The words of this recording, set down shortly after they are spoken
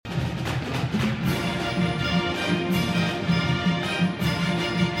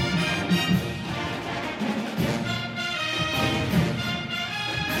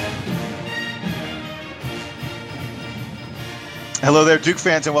Hello there, Duke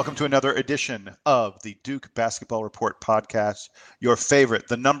fans, and welcome to another edition of the Duke Basketball Report podcast, your favorite,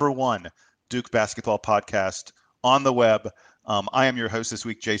 the number one Duke basketball podcast on the web. I am your host this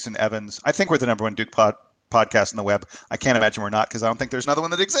week, Jason Evans. I think we're the number one Duke podcast on the web. I can't imagine we're not, because I don't think there's another one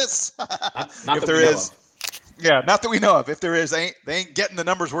that exists. Not if that there we know is, of. yeah, not that we know of. If there is, they ain't getting the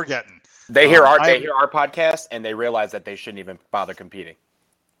numbers we're getting. They hear our podcast and they realize that they shouldn't even bother competing.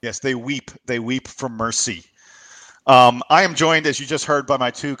 Yes, they weep. They weep for mercy. I am joined, as you just heard, by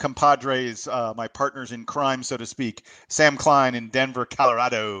my two compadres, my partners in crime, so to speak, Sam Klein in Denver,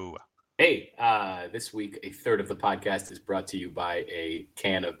 Colorado. Hey, this week, a third of the podcast is brought to you by a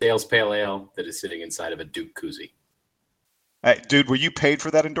can of Dale's Pale Ale that is sitting inside of a Duke koozie. Hey, dude, were you paid for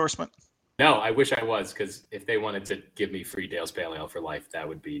that endorsement? No, I wish I was, because if they wanted to give me free Dale's Pale Ale for life, that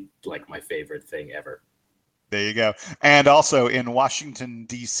would be like my favorite thing ever. There you go. And also in Washington,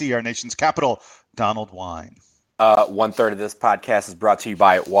 D.C., our nation's capital, Donald Wine. 1/3 of this podcast is brought to you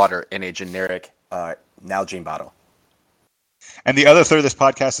by water in a generic Nalgene bottle. And the other third of this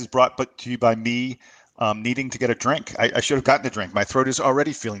podcast is brought to you by me needing to get a drink. I should have gotten a drink. My throat is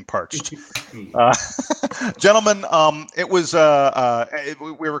already feeling parched. Gentlemen, it was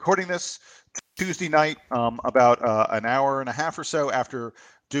we're recording this Tuesday night, about an hour and a half or so after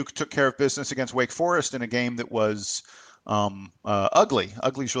Duke took care of business against Wake Forest in a game that was ugly.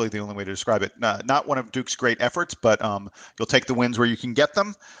 Ugly is really the only way to describe it. Not one of Duke's great efforts, but you'll take the wins where you can get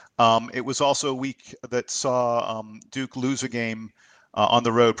them. It was also a week that saw Duke lose a game on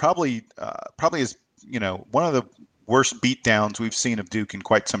the road. Probably is one of the worst beatdowns we've seen of Duke in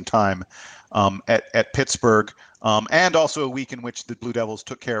quite some time at Pittsburgh, and also a week in which the Blue Devils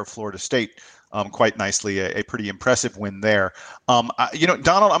took care of Florida State quite nicely. A pretty impressive win there. Donald, I'm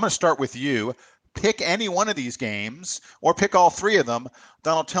going to start with you. Pick any one of these games, or pick all three of them.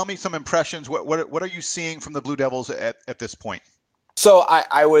 Donald, tell me some impressions. What are you seeing from the Blue Devils at this point? So I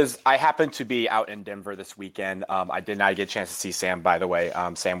happened to be out in Denver this weekend. I did not get a chance to see Sam, by the way.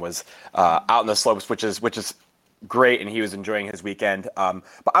 Sam was out in the slopes, which is great, and he was enjoying his weekend. But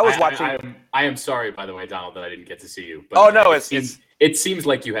I was watching. I am sorry, by, the way, Donald, that I didn't get to see you. But it seems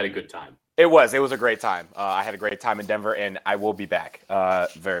like you had a good time. It was a great time. I had a great time in Denver, and I will be back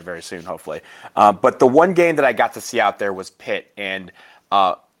very, very soon, hopefully. But the one game that I got to see out there was Pitt, and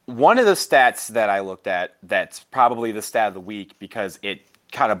one of the stats that I looked at that's probably the stat of the week because it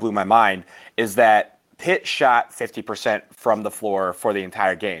kind of blew my mind is that Pitt shot 50% from the floor for the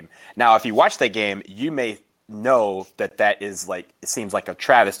entire game. Now, if you watch that game, you may know that is it seems like a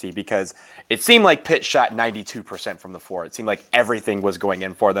travesty because it seemed like Pitt shot 92% from the floor. It seemed like everything was going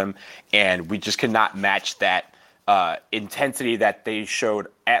in for them, and we just could not match that intensity that they showed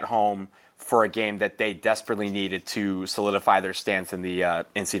at home for a game that they desperately needed to solidify their stance in the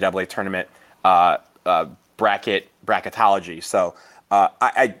NCAA tournament bracketology. So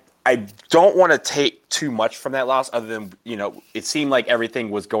I don't want to take too much from that loss other than, it seemed like everything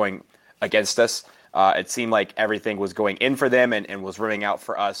was going against us. It seemed like everything was going in for them and was running out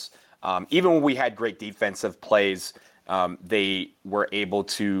for us. Even when we had great defensive plays, they were able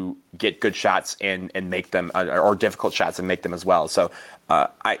to get good shots and make them, or difficult shots and make them as well. So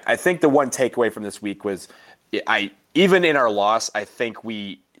I think the one takeaway from this week was, even in our loss, I think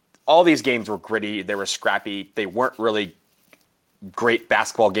all these games were gritty. They were scrappy. They weren't really great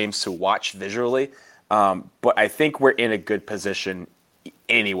basketball games to watch visually. But I think we're in a good position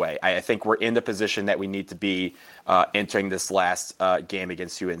anyway. I think we're in the position that we need to be entering this last game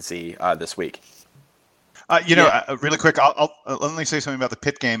against UNC this week. Really quick, I'll let me say something about the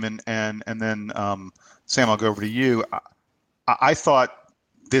Pitt game, and then Sam, I'll go over to you. I thought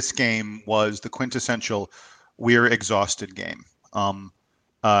this game was the quintessential we're exhausted game,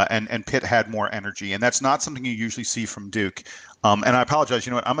 and Pitt had more energy, and that's not something you usually see from Duke. And I apologize.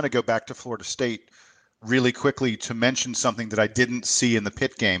 You know what? I'm going to go back to Florida State really quickly to mention something that I didn't see in the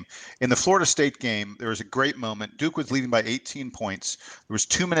Pitt game. In the Florida State game, there was a great moment. Duke was leading by 18 points. There was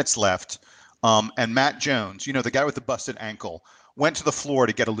 2 minutes left. And Matt Jones, the guy with the busted ankle, went to the floor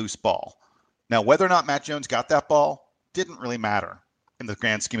to get a loose ball. Now, whether or not Matt Jones got that ball didn't really matter in the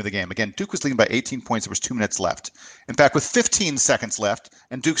grand scheme of the game. Again, Duke was leading by 18 points. There was 2 minutes left. In fact, with 15 seconds left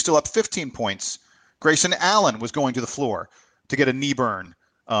and Duke still up 15 points, Grayson Allen was going to the floor to get a knee burn,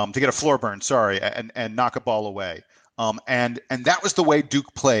 to get a floor burn, and knock a ball away. And that was the way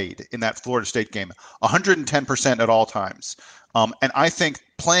Duke played in that Florida State game, 110% at all times. And I think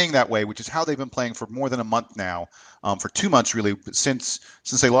playing that way, which is how they've been playing for more than a month now, for 2 months really, since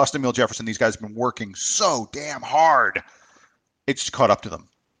they lost to Emil Jefferson, these guys have been working so damn hard. It just caught up to them,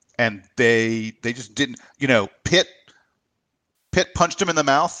 and they just didn't. Pitt punched him in the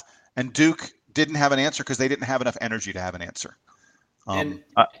mouth, and Duke didn't have an answer because they didn't have enough energy to have an answer.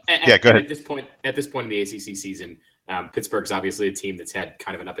 Yeah, go ahead. At this point in the ACC season, Pittsburgh's obviously a team that's had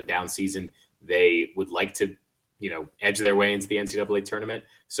kind of an up and down season. They would like to, edge their way into the NCAA tournament.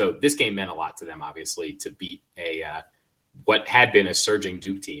 So this game meant a lot to them, obviously, to beat what had been a surging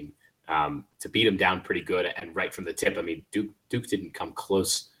Duke team, to beat them down pretty good and right from the tip. I mean, Duke didn't come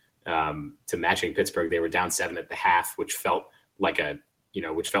close to matching Pittsburgh. They were down 7 at the half, which felt like a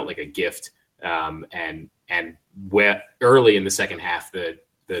gift. And where early in the second half, the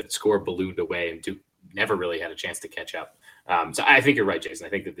score ballooned away and Duke never really had a chance to catch up. So I think you're right, Jason. I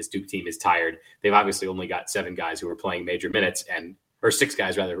think that this Duke team is tired. They've obviously only got 7 guys who are playing major minutes or 6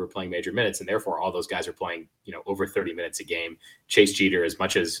 guys rather who are playing major minutes. And therefore all those guys are playing, over 30 minutes a game. Chase Jeter, as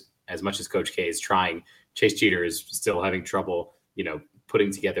much as Coach K is trying, Chase Jeter is still having trouble,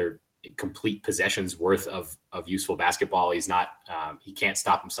 putting together complete possessions worth of useful basketball. He's not, he can't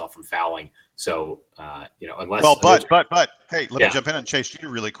stop himself from fouling. So, unless. Well, but hey, let me jump in on Chase Jeter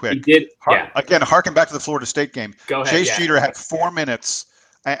really quick. He did. Again, harken back to the Florida State game. Go ahead. Chase Jeter had 4 minutes.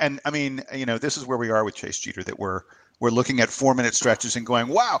 And I mean, this is where we are with Chase Jeter, that we're looking at 4-minute stretches and going,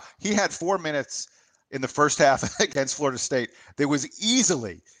 wow, he had 4 minutes in the first half against Florida State. That was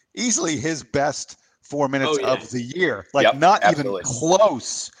easily his best 4 minutes of the year. Not absolutely. Even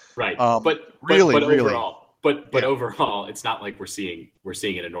close. Right. But overall, it's not like we're seeing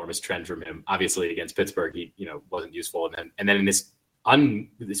an enormous trend from him. Obviously, against Pittsburgh, he wasn't useful, and then in this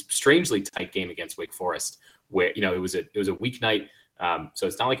strangely tight game against Wake Forest, where it was a weeknight. So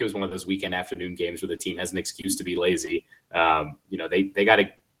it's not like it was one of those weekend afternoon games where the team has an excuse to be lazy. They know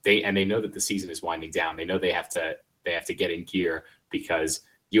that the season is winding down. They know they have to get in gear because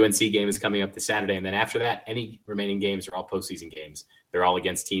UNC game is coming up this Saturday, and then after that, any remaining games are all postseason games. They're all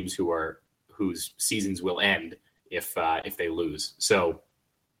against teams whose seasons will end if they lose. So,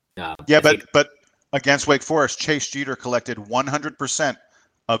 but against Wake Forest, Chase Jeter collected 100%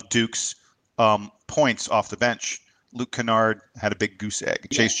 of Duke's points off the bench. Luke Kennard had a big goose egg.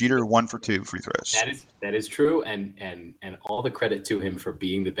 Yeah. Chase Jeter 1 for 2 free throws. That is true, and all the credit to him for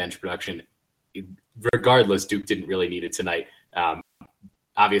being the bench production. Regardless, Duke didn't really need it tonight.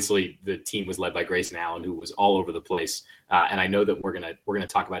 Obviously, the team was led by Grayson Allen, who was all over the place. And I know that we're gonna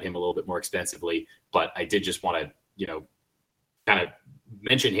talk about him a little bit more extensively, but I did just want to, kind of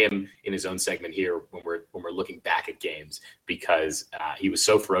mention him in his own segment here when we're looking back at games, because he was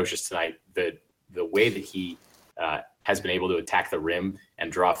so ferocious tonight. The way that he has been able to attack the rim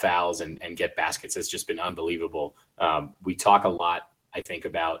and draw fouls and get baskets has just been unbelievable. We talk a lot, I think,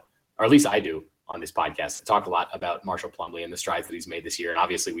 about, or at least I do, on this podcast, talk a lot about Marshall Plumlee and the strides that he's made this year. And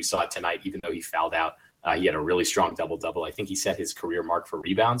obviously we saw it tonight, even though he fouled out, he had a really strong double-double. I think he set his career mark for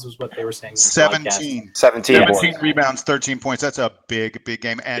rebounds, was what they were saying. 17 rebounds, 13 points. That's a big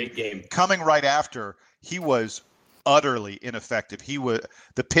game. And big game. Coming right after, he was utterly ineffective.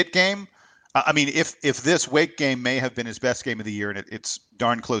 The Pitt game. I mean, if this Wake game may have been his best game of the year, and it's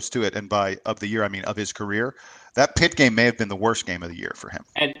darn close to it, and of the year, I mean of his career, that Pitt game may have been the worst game of the year for him.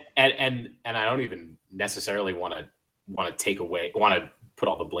 And I don't even necessarily want to put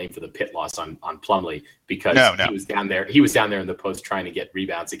all the blame for the Pitt loss on Plumlee, because he was down there. He was down there in the post trying to get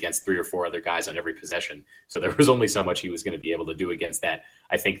rebounds against 3 or 4 other guys on every possession. So there was only so much he was going to be able to do against that.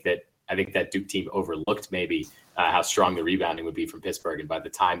 I think that Duke team overlooked maybe how strong the rebounding would be from Pittsburgh, and by the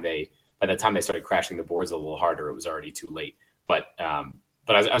time they started crashing the boards a little harder, it was already too late. But I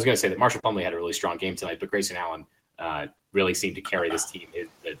was going to say that Marshall Plumlee had a really strong game tonight, but Grayson Allen really seemed to carry this team.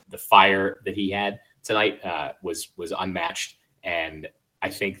 The fire that he had tonight was unmatched, and I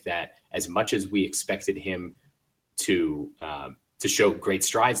think that as much as we expected him to show great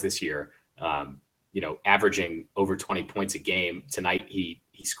strides this year, averaging over 20 points a game tonight, he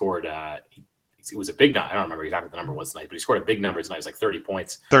scored. It was a big number. I don't remember exactly what the number was tonight, but he scored a big number tonight. It was like 30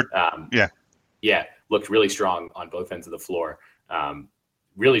 points. Looked really strong on both ends of the floor.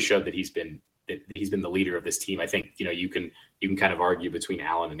 Really showed that he's been the leader of this team. I think you can kind of argue between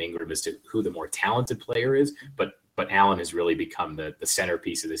Allen and Ingram as to who the more talented player is, but Allen has really become the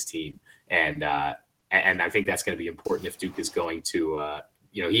centerpiece of this team, and I think that's going to be important if Duke is going to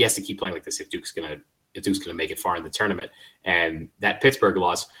he has to keep playing like this if Duke's going to make it far in the tournament. And that Pittsburgh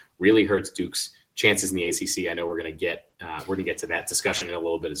loss really hurts Duke's chances in the ACC. I know we're going to get to that discussion in a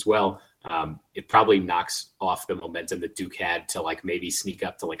little bit as well. It probably knocks off the momentum that Duke had to maybe sneak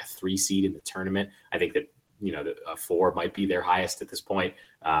up to a 3 seed in the tournament. I think that a 4 might be their highest at this point.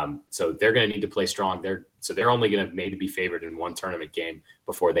 So they're going to need to play strong. They're only going to maybe be favored in one tournament game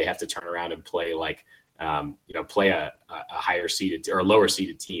before they have to turn around and play play a higher seeded or a lower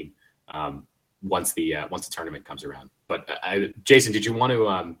seeded team once the tournament comes around. But Jason, did you want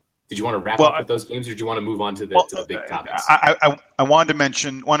Did you want to wrap up with those games, or do you want to move on to the big topics? I wanted to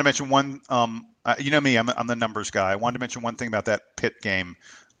mention one. You know me, I'm the numbers guy. I wanted to mention one thing about that Pitt game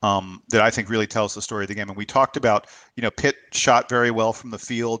that I think really tells the story of the game. And we talked about, Pitt shot very well from the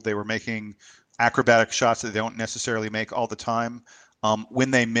field. They were making acrobatic shots that they don't necessarily make all the time.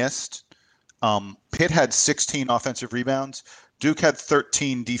 When they missed, Pitt had 16 offensive rebounds. Duke had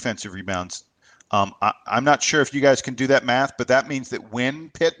 13 defensive rebounds. I'm not sure if you guys can do that math, but that means that when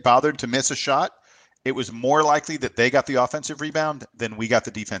Pitt bothered to miss a shot, it was more likely that they got the offensive rebound than we got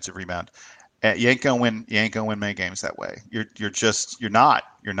the defensive rebound. You ain't gonna win many games that way. You're not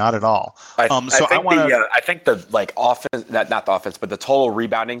at all. I think the like offense, not the offense, but the total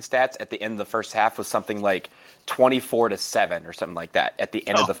rebounding stats at the end of the first half was something like 24-7 or something like that at the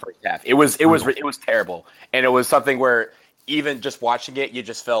end of the first half. It was terrible, and it was something where even just watching it, you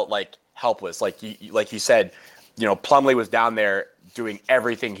just felt like helpless. Like you said, Plumlee was down there doing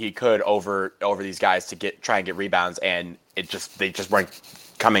everything he could over these guys to try and get rebounds, and they just weren't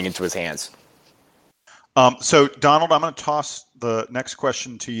coming into his hands. So Donald, I'm going to toss the next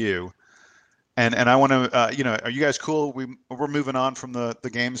question to you, and I want to, are you guys cool? We're moving on from the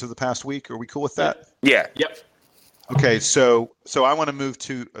games of the past week. Are we cool with that? Yeah. Yep. Okay, so I want to move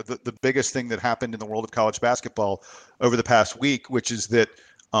to the biggest thing that happened in the world of college basketball over the past week, which is that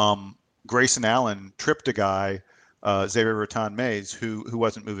Grayson Allen tripped a guy, Xavier Rattan-Mays, who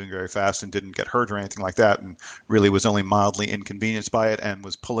wasn't moving very fast and didn't get hurt or anything like that, and really was only mildly inconvenienced by it and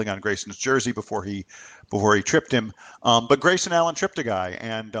was pulling on Grayson's jersey before he tripped him. But Grayson Allen tripped a guy,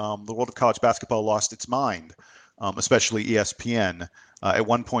 and the world of college basketball lost its mind, especially ESPN. At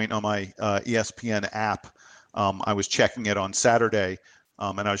one point on my ESPN app, I was checking it on Saturday,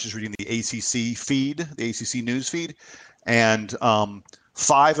 and I was just reading the ACC feed, the ACC news feed, and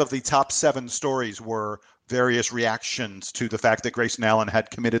 5 of the top 7 stories were various reactions to the fact that Grayson Allen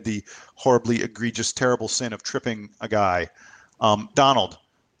had committed the horribly egregious, terrible sin of tripping a guy. Donald,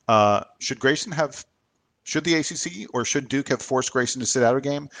 should the ACC or should Duke have forced Grayson to sit out a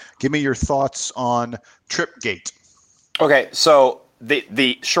game? Give me your thoughts on Tripgate. Okay, so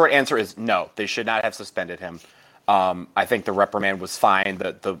the short answer is no. They should not have suspended him. I think the reprimand was fine.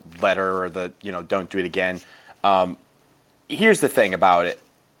 The letter or the don't do it again. Here's the thing about it.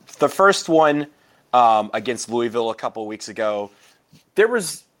 The first one against Louisville a couple of weeks ago, there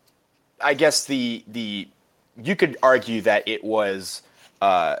was, I guess you could argue that it was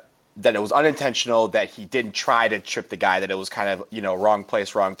unintentional, that he didn't try to trip the guy, that it was kind of wrong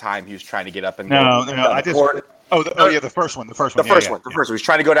place, wrong time. He was trying to get up and go. The first one. The first one. He's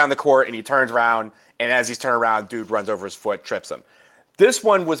trying to go down the court and he turns around, and as he's turning around, dude runs over his foot, trips him. This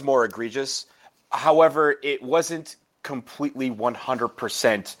one was more egregious. However, it wasn't completely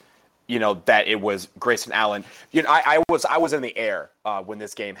 100%. That it was Grayson Allen. I was in the air when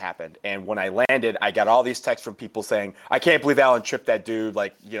this game happened, and when I landed, I got all these texts from people saying, "I can't believe Allen tripped that dude.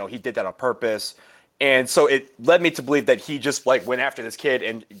 Like, he did that on purpose." And so it led me to believe that he just went after this kid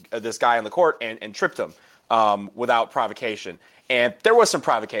and this guy on the court and tripped him without provocation. And there was some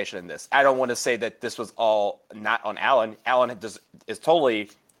provocation in this. I don't want to say that this was all not on Allen. Allen is totally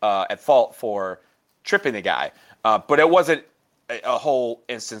at fault for tripping the guy, but it wasn't a whole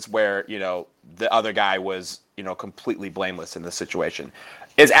instance where the other guy was completely blameless in this situation.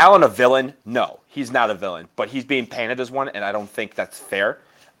 Is Allen a villain? No, he's not a villain, but he's being painted as one, and I don't think that's fair.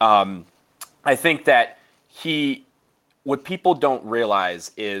 I think that what people don't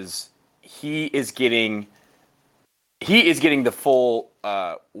realize is he is getting the full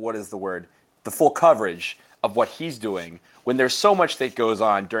the full coverage of what he's doing when there's so much that goes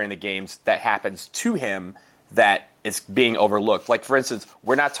on during the games that happens to him that is being overlooked. Like, for instance,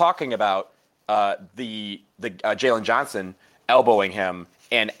 we're not talking about the Jalen Johnson elbowing him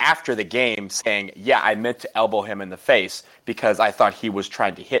and after the game saying, "Yeah, I meant to elbow him in the face because I thought he was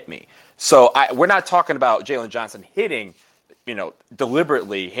trying to hit me." So we're not talking about Jalen Johnson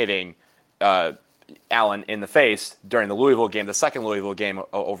deliberately hitting Allen in the face during the Louisville game, the second Louisville game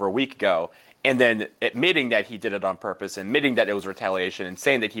over a week ago, and then admitting that he did it on purpose, admitting that it was retaliation, and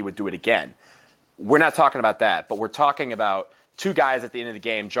saying that he would do it again. We're not talking about that, but we're talking about 2 guys at the end of the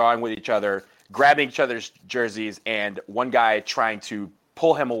game jawing with each other, grabbing each other's jerseys, and one guy trying to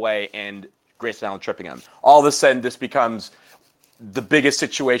pull him away and Grayson Allen tripping him. All of a sudden, this becomes the biggest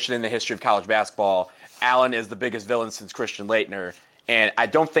situation in the history of college basketball. Allen is the biggest villain since Christian Laettner, and I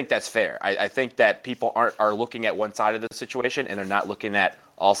don't think that's fair. I think that people are looking at one side of the situation, and they're not looking at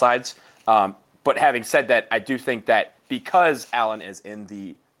all sides. But having said that, I do think that because Allen is in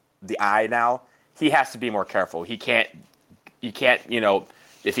the eye now, he has to be more careful. He can't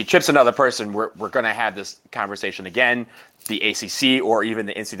if he chips another person, we're going to have this conversation again. The ACC or even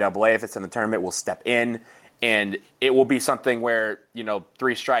the NCAA, if it's in the tournament, will step in, and it will be something where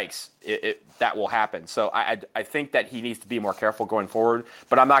 3 strikes, that will happen. So I think that he needs to be more careful going forward.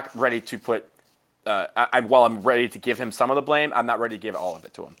 But I'm not ready to put. While I'm ready to give him some of the blame, I'm not ready to give all of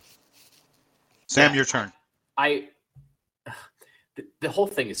it to him. Sam, your turn. The whole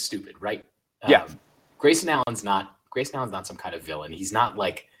thing is stupid, right? Yeah. Grayson Allen's not some kind of villain. He's not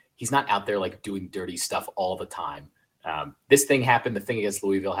out there like doing dirty stuff all the time. This thing happened. The thing against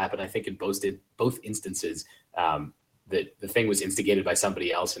Louisville happened. I think in both instances, the thing was instigated by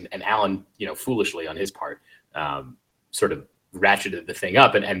somebody else, and Allen, foolishly on his part, sort of ratcheted the thing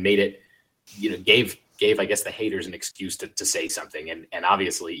up and made it, gave I guess the haters an excuse to say something. And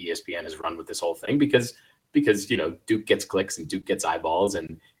obviously ESPN has run with this whole thing because Duke gets clicks and Duke gets eyeballs,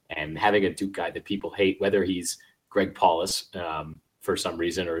 and having a Duke guy that people hate, whether he's Greg Paulus for some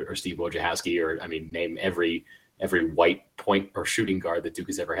reason or Steve Wojciechowski, or name every white point or shooting guard that Duke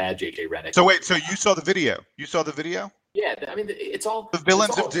has ever had, JJ Redick. So wait, so you saw the video? Yeah, it's all the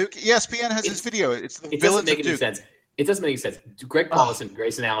villains of Duke. ESPN has his video. It's the villains of Duke. It doesn't make any sense. Greg Paulus and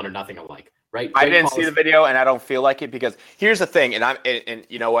Grayson Allen are nothing alike, right? I didn't see the video, and I don't feel like it, because here's the thing, and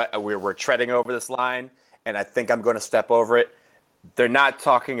you know what? We're treading over this line, and I think I'm going to step over it. They're not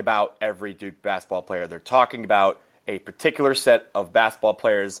talking about every Duke basketball player. They're talking about a particular set of basketball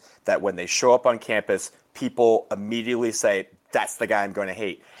players that when they show up on campus, people immediately say, that's the guy I'm going to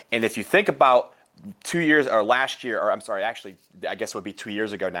hate. And if you think about 2 years or last year, or I'm sorry, actually, I guess it would be 2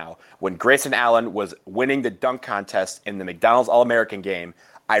 years ago now, when Grayson Allen was winning the dunk contest in the McDonald's All-American game,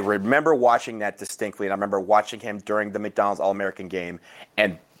 I remember watching that distinctly, and I remember watching him during the McDonald's All-American game,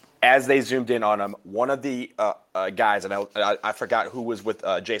 and as they zoomed in on him, one of the guys, and I forgot who was with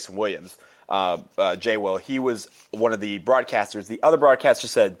Jason Williams, J-Will, he was one of the broadcasters. The other broadcaster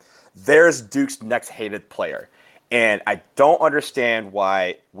said, there's Duke's next hated player. And I don't understand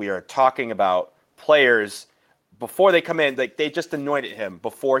why we are talking about players before they come in. Like, they just anointed him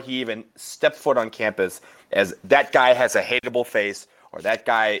before he even stepped foot on campus as that guy has a hateable face, or that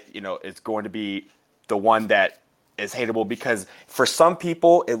guy, is going to be the one that is hateable, because for some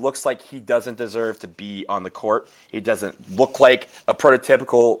people it looks like he doesn't deserve to be on the court. He doesn't look like a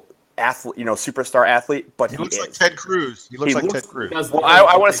prototypical athlete, superstar athlete, but he looks is. Like Ted Cruz. He looks like Ted Cruz. Well,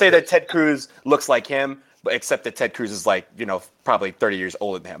 I want to say that Ted Cruz looks like him, but except that Ted Cruz is probably 30 years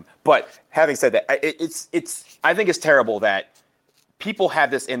older than him. But having said that, I think it's terrible that people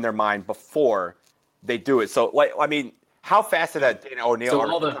have this in their mind before they do it. So, how fast did that Dana O'Neal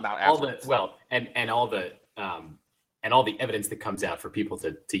article come out afterwards? All the evidence that comes out for people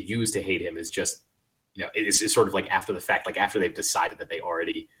to use to hate him is just, it's sort of like after the fact, like after they've decided that they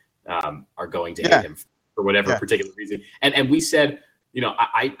already are going to hate him for whatever particular reason. And we said,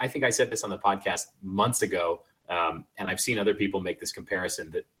 I think I said this on the podcast months ago, and I've seen other people make this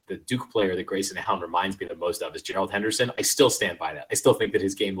comparison, that the Duke player that Grayson Allen reminds me the most of is Gerald Henderson. I still stand by that. I still think that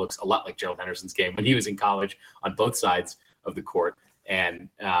his game looks a lot like Gerald Henderson's game when he was in college on both sides of the court. And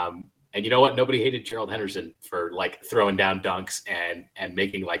you know what? Nobody hated Gerald Henderson for throwing down dunks and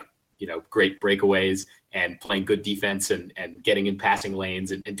making great breakaways and playing good defense and getting in passing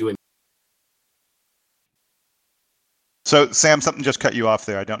lanes and doing. So Sam, something just cut you off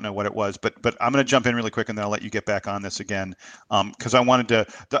there. I don't know what it was, but I'm going to jump in really quick, and then I'll let you get back on this again. Because I wanted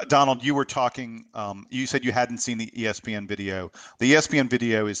to, Donald, you were talking, you said you hadn't seen the ESPN video. The ESPN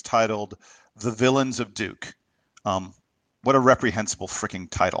video is titled "The Villains of Duke." What a reprehensible freaking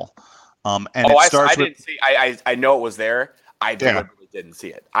title. I didn't see. I know it was there. I deliberately didn't see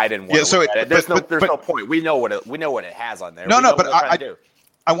it. I didn't want to look at it. There's no point. We know what it has on there.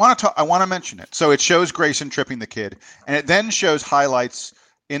 I want to mention it. So it shows Grayson tripping the kid, and it then shows highlights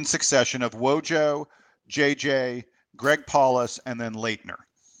in succession of Wojo, JJ, Greg Paulus, and then Leitner.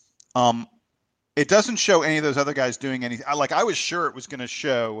 It doesn't show any of those other guys doing anything. I was sure it was going to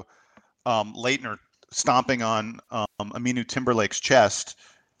show Leitner stomping on Aminu Timberlake's chest.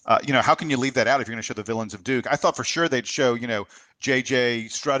 How can you leave that out if you're going to show the villains of Duke? I thought for sure they'd show,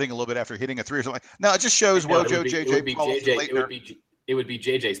 JJ strutting a little bit after hitting a three or something. No, it just shows Wojo, JJ, Paulus, Leitner. It would be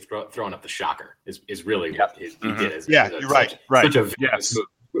JJ's throwing up the shocker is really what he did. You're right. Such a yes.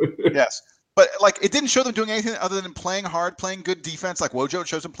 Move. Yes. But it didn't show them doing anything other than playing hard, playing good defense. Like Wojo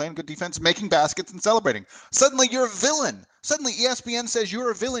shows them playing good defense, making baskets and celebrating. Suddenly you're a villain. Suddenly ESPN says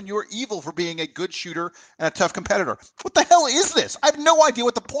you're a villain. You're evil for being a good shooter and a tough competitor. What the hell is this? I have no idea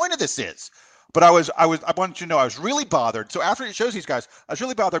what the point of this is. But I wanted you to know I was really bothered. So after it shows these guys, I was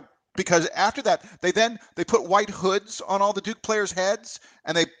really bothered because after that they put white hoods on all the Duke players' heads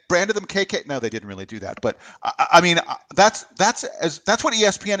and they branded them KK. No, they didn't really do that, but I mean that's what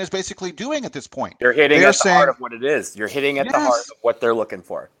ESPN is basically doing at this point. You're hitting at the heart of what it is. You're hitting at the heart of what they're looking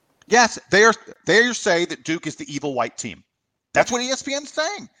for. Yes, they say that Duke is the evil white team. That's what ESPN's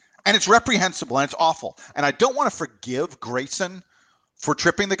saying, and it's reprehensible and it's awful. And I don't want to forgive Grayson for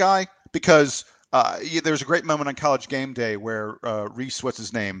tripping the guy because. There's a great moment on College Game Day where Reese, what's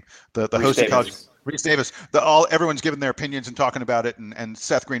his name, the host of College, Reese Davis, everyone's giving their opinions and talking about it, and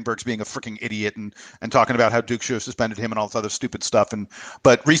Seth Greenberg's being a freaking idiot and talking about how Duke should have suspended him and all this other stupid stuff.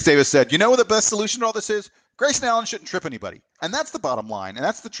 But Reese Davis said, you know what the best solution to all this is? Grayson Allen shouldn't trip anybody, and that's the bottom line, and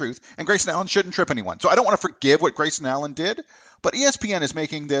that's the truth. And Grayson Allen shouldn't trip anyone. So I don't want to forgive what Grayson Allen did, but ESPN is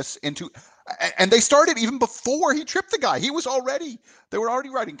making this into. And they started even before he tripped the guy. They were already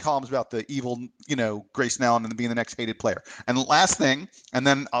writing columns about the evil, Grayson Allen and being the next hated player. And the last thing, and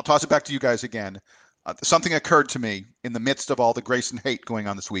then I'll toss it back to you guys again. Something occurred to me in the midst of all the Grayson hate going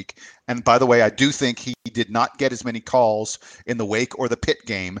on this week. And by the way, I do think he did not get as many calls in the Wake or the Pitt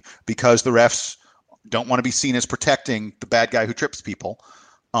game because the refs don't want to be seen as protecting the bad guy who trips people.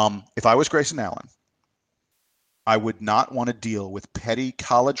 If I was Grayson Allen, I would not want to deal with petty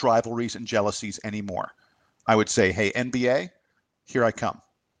college rivalries and jealousies anymore. I would say, hey, NBA, here I come.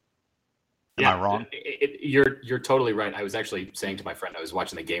 Am I wrong? You're totally right. I was actually saying to my friend I was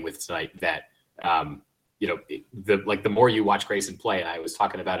watching the game with tonight that, the more you watch Grayson play, and I was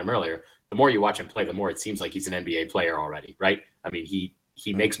talking about him earlier, the more you watch him play, the more it seems like he's an NBA player already, right? I mean, he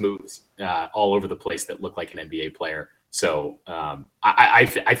makes moves all over the place that look like an NBA player. So I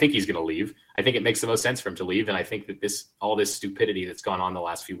think he's going to leave. I think it makes the most sense for him to leave, and I think that all this stupidity that's gone on the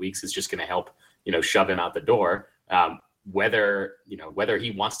last few weeks is just going to help, shove him out the door. Whether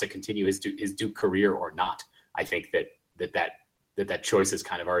he wants to continue his Duke career or not, I think that choice has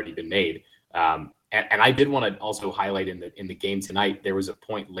kind of already been made. And I did want to also highlight in the game tonight, there was a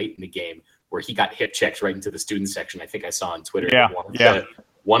point late in the game where he got hip checked right into the student section. I think I saw on Twitter.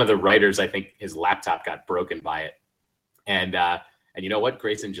 One of the writers, I think his laptop got broken by it. And you know what?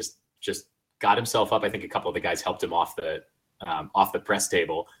 Grayson just got himself up. I think a couple of the guys helped him off the press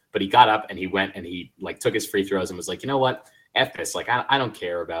table, but he got up and he went and he took his free throws and was like, you know what? F this. I don't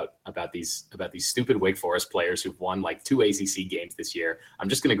care about these stupid Wake Forest players who've won 2 ACC games this year. I'm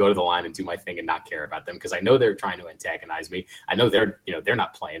just going to go to the line and do my thing and not care about them because I know they're trying to antagonize me. I know they're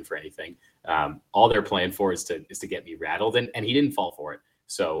not playing for anything. All they're playing for is to get me rattled, and he didn't fall for it.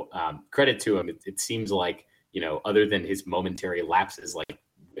 So credit to him. It seems like, other than his momentary lapses,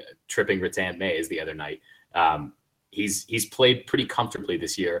 tripping Rattan Mays the other night, he's played pretty comfortably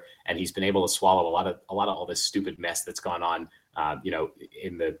this year, and he's been able to swallow a lot of all this stupid mess that's gone on.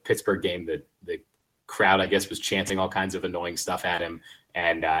 In the Pittsburgh game, the crowd, I guess, was chanting all kinds of annoying stuff at him,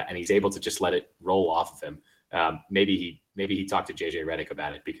 and he's able to just let it roll off of him. Maybe he talked to JJ Redick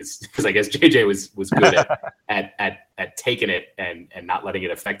about it because I guess JJ was good at taking it and not letting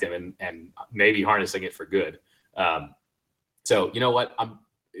it affect him and maybe harnessing it for good. So you know what, I'm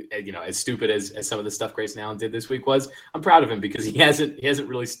as stupid as some of the stuff Grayson Allen did this week was, I'm proud of him because he hasn't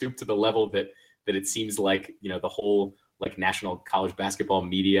really stooped to the level that it seems like the whole national college basketball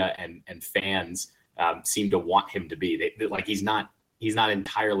media and fans seem to want him to be. He's not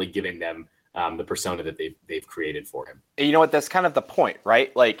entirely giving them the persona that they've created for him. And you know what? That's kind of the point,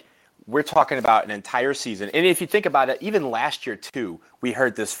 right? We're talking about an entire season. And if you think about it, even last year too, we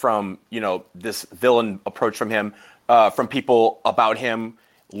heard this from, this villain approach from him, from people about him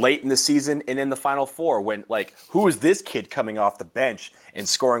late in the season and in the Final Four when who is this kid coming off the bench and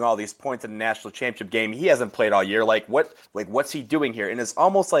scoring all these points in the national championship game? He hasn't played all year. What's he doing here? And it's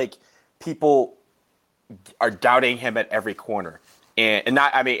almost like people are doubting him at every corner. And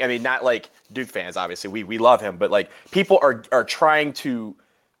not, I mean, not like Duke fans, obviously we love him, but people are trying to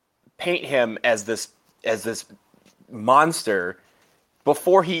paint him as this monster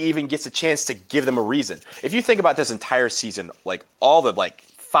before he even gets a chance to give them a reason. If you think about this entire season, all the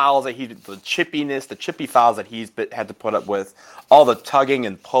fouls that the chippiness, the chippy fouls that he's had to put up with, all the tugging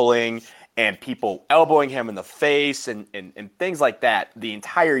and pulling and people elbowing him in the face and things like that the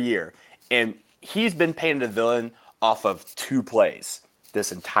entire year. And he's been painted a villain off of 2 plays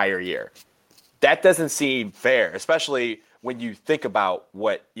this entire year. That doesn't seem fair, especially when you think about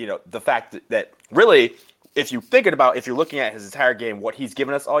what, the fact that really, if you're looking at his entire game, what he's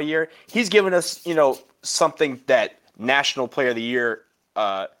given us all year, he's given us, something that National Player of the Year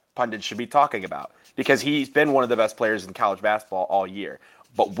pundits should be talking about because he's been one of the best players in college basketball all year.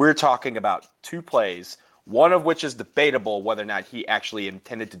 But we're talking about 2 plays, one of which is debatable whether or not he actually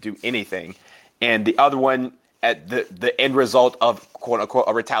intended to do anything. And the other one at the end result of quote unquote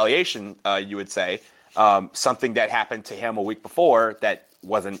a retaliation, you would say, something that happened to him a week before that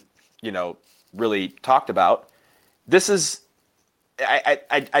wasn't, really talked about. This is,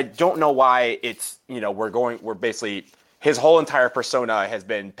 I don't know why it's, we're basically, his whole entire persona has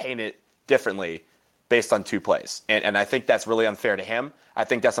been painted differently based on 2 plays. And I think that's really unfair to him. I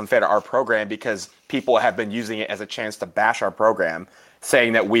think that's unfair to our program because people have been using it as a chance to bash our program,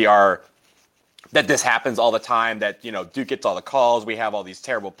 saying that that this happens all the time, that, Duke gets all the calls, we have all these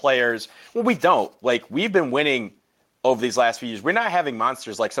terrible players. Well, we don't. Like, we've been winning over these last few years. We're not having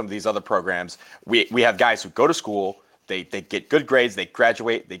monsters like some of these other programs. We have guys who go to school, they get good grades, they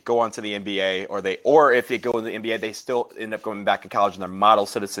graduate, they go on to the NBA, or if they go in the NBA, they still end up going back to college and they're model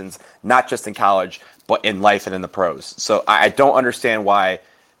citizens, not just in college, but in life and in the pros. So I don't understand why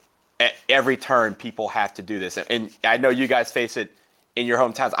at every turn people have to do this. And I know you guys face it in your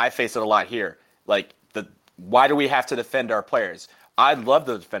hometowns. I face it a lot here. Like, why do we have to defend our players? I'd love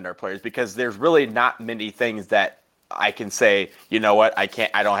to defend our players because there's really not many things that I can say, you know what, I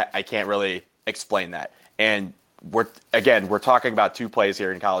can't really explain that. And we're talking about 2 plays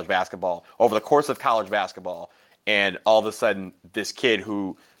here in college basketball over the course of college basketball. And all of a sudden this kid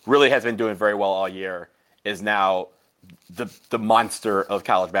who really has been doing very well all year is now the monster of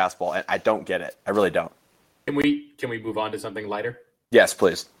college basketball. And I don't get it. I really don't. Can we move on to something lighter? Yes,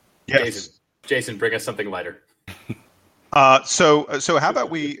 please. Yes. Jason, bring us something lighter. So how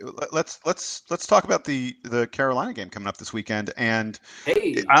about let's talk about the Carolina game coming up this weekend. And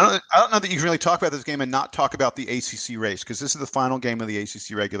hey, I don't know that you can really talk about this game and not talk about the ACC race, because this is the final game of the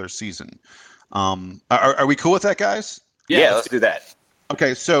ACC regular season. Are we cool with that, guys? Yeah, let's do that.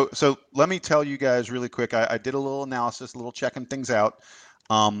 Okay, so let me tell you guys really quick. I did a little analysis, a little checking things out.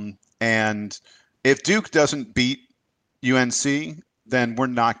 And if Duke doesn't beat UNC, then we're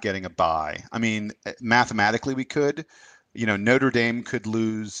not getting a bye. I mean, mathematically we could. Notre Dame could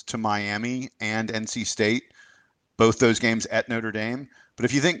lose to Miami and NC State, both those games at Notre Dame. But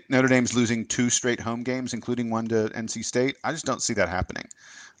if you think Notre Dame's losing 2 straight home games, including one to NC State, I just don't see that happening.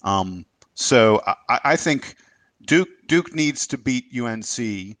 So I think Duke needs to beat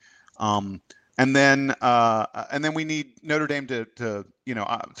UNC, and then we need Notre Dame to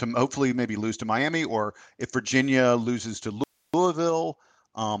hopefully maybe lose to Miami, or if Virginia loses to Louisville,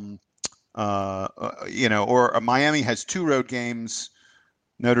 or Miami has 2 road games,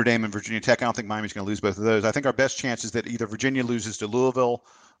 Notre Dame and Virginia Tech. I don't think Miami's going to lose both of those. I think our best chance is that either Virginia loses to Louisville,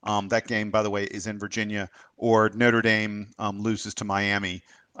 that game, by the way, is in Virginia, or Notre Dame loses to Miami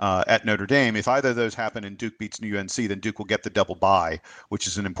at Notre Dame. If either of those happen and Duke beats UNC, then Duke will get the double bye, which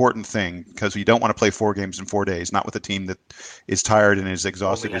is an important thing because you don't want to play 4 games in 4 days, not with a team that is tired and is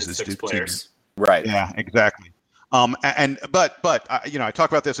exhausted as this Duke team. Right. Yeah, exactly. But I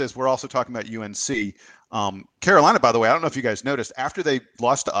talk about this as we're also talking about UNC. Carolina, by the way, I don't know if you guys noticed, after they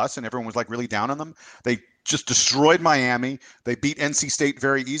lost to us and everyone was like really down on them, they just destroyed Miami. They beat NC State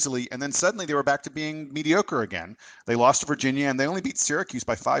very easily, and then suddenly they were back to being mediocre again. They lost to Virginia, and they only beat Syracuse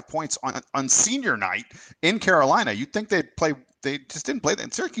by 5 points on senior night in Carolina. You'd think they'd play. They just didn't play.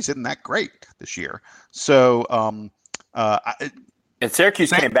 And Syracuse isn't that great this year. So and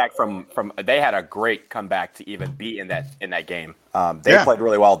Syracuse came back from they had a great comeback to even be in that game. They played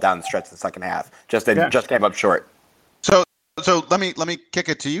really well down the stretch of the second half. Just came up short. So let me kick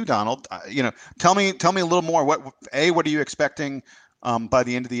it to you, Donald. Tell me a little more. What are you expecting by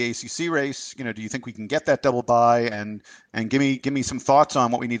the end of the ACC race? Do you think we can get that double bye? And give me some thoughts on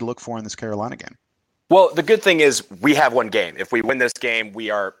what we need to look for in this Carolina game. Well, the good thing is we have one game. If we win this game,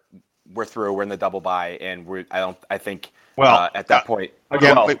 we're through. We're in the double bye, and I think. Well, at that point,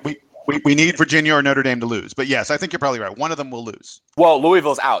 again, we need Virginia or Notre Dame to lose. But yes, I think you're probably right. One of them will lose. Well,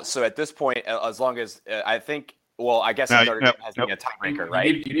 Louisville's out. So at this point, as long as I think, I guess Notre Dame has been a tiebreaker,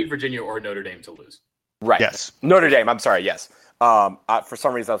 right? You need Virginia or Notre Dame to lose. Right. Yes. Notre Dame. I'm sorry. Yes. For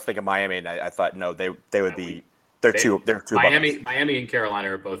some reason, I was thinking Miami, and I thought no, they would be. They're two. Miami and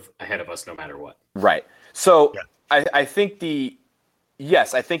Carolina are both ahead of us, no matter what. Right. So I think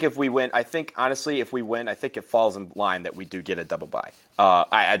Yes, I think if we win, honestly, if we win, I think it falls in line that we do get a double bye.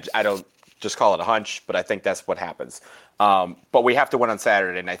 I don't just call it a hunch, but I think that's what happens. But we have to win on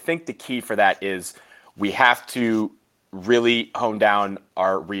Saturday, and I think the key for that is we have to really hone down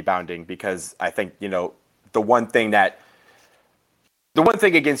our rebounding, because I think, the one thing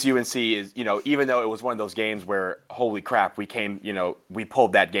against UNC is, even though it was one of those games where, holy crap, we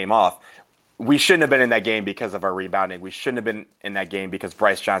pulled that game off. We shouldn't have been in that game because of our rebounding. We shouldn't have been in that game because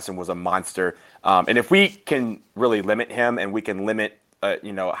Bryce Johnson was a monster. And if we can really limit him, and we can limit,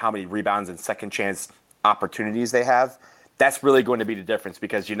 how many rebounds and second chance opportunities they have, That's really going to be the difference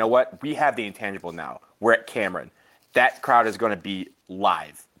because you know what? We have the intangible now. We're at Cameron. That crowd is going to be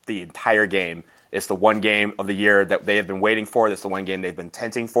live the entire game. It's the one game of the year that they have been waiting for. It's the one game they've been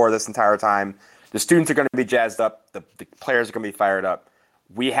tenting for this entire time. The students are going to be jazzed up. The players are going to be fired up.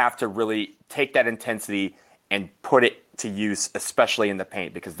 We have to really take that intensity and put it to use, especially in the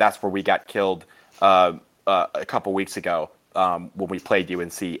paint, because that's where we got killed a couple weeks ago when we played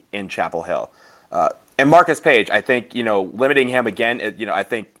UNC in Chapel Hill. And Marcus Page, I think, limiting him again, I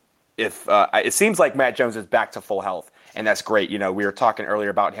think if it seems like Matt Jones is back to full health, and that's great. We were talking earlier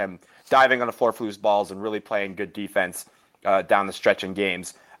about him diving on the floor for loose balls and really playing good defense down the stretch in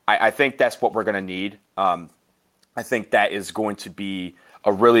games. I think that's what we're going to need. I think that is going to be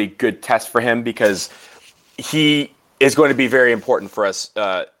a really good test for him because he is going to be very important for us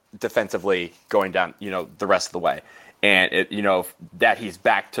defensively going down, the rest of the way. And, that he's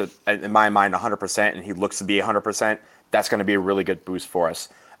back to, in my mind, 100%, and he looks to be 100%, that's going to be a really good boost for us.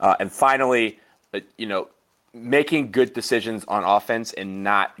 And finally, making good decisions on offense and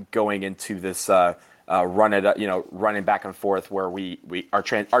not going into this running back and forth where our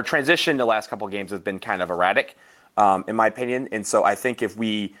transition the last couple of games has been kind of erratic, in my opinion. And so I think if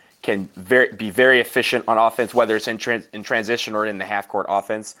we can be very efficient on offense, whether it's in transition or in the half-court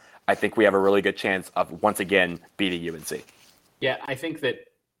offense, I think we have a really good chance of once again beating UNC. Yeah, I think that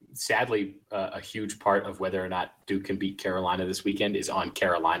sadly a huge part of whether or not Duke can beat Carolina this weekend is on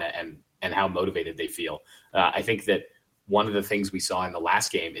Carolina and how motivated they feel. I think that one of the things we saw in the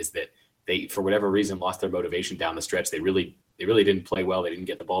last game is that they, for whatever reason, lost their motivation down the stretch. They really didn't play well. They didn't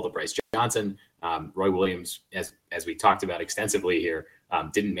get the ball to Bryce Johnson. Roy Williams, as we talked about extensively here,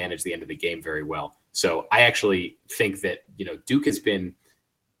 didn't manage the end of the game very well. So I actually think that Duke has been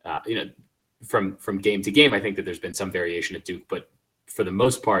from game to game, I think that there's been some variation at Duke, but for the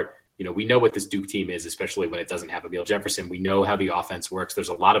most part, we know what this Duke team is, especially when it doesn't have Emil Jefferson. We know how the offense works. There's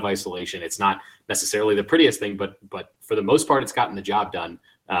a lot of isolation. It's not necessarily the prettiest thing, but for the most part, it's gotten the job done,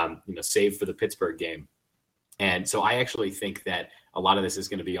 save for the Pittsburgh game. And so I actually think that a lot of this is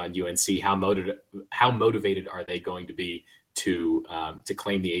going to be on UNC. How motivated are they going to be to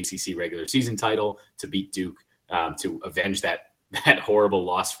claim the ACC regular season title, to beat Duke, to avenge that horrible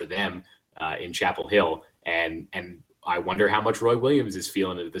loss for them in Chapel Hill? And I wonder how much Roy Williams is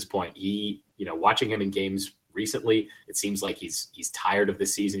feeling it at this point. He, watching him in games recently, it seems like he's tired of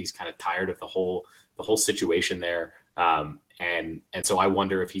this season. He's kind of tired of the whole situation there. And so I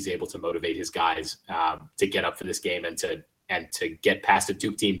wonder if he's able to motivate his guys to get up for this game and to get past a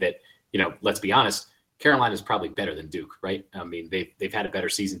Duke team that, let's be honest, Carolina is probably better than Duke, right? I mean, they've had a better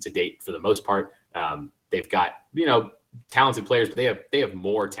season to date for the most part. They've got, talented players, but they have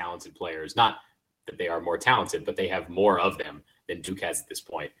more talented players. Not that they are more talented, but they have more of them than Duke has at this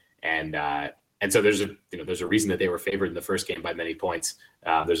point. And so there's a reason that they were favored in the first game by many points.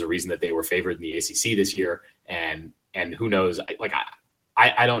 There's a reason that they were favored in the ACC this year. And who knows?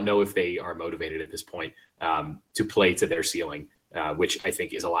 I don't know if they are motivated at this point to play to their ceiling, which I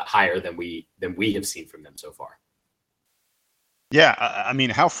think is a lot higher than we have seen from them so far. Yeah, I mean,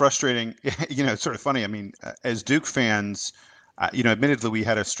 how frustrating, it's sort of funny. I mean, as Duke fans, admittedly, we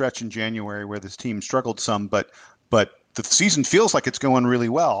had a stretch in January where this team struggled some, but the season feels like it's going really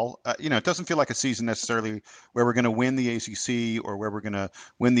well. It doesn't feel like a season necessarily where we're going to win the ACC or where we're going to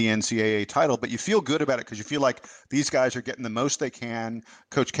win the NCAA title, but you feel good about it because you feel like these guys are getting the most they can.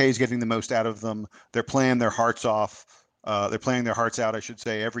 Coach K is getting the most out of them. They're playing their hearts off. They're playing their hearts out, I should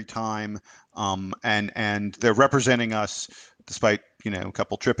say, every time. And they're representing us despite, a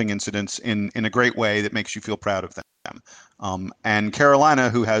couple tripping incidents in a great way that makes you feel proud of them. And Carolina,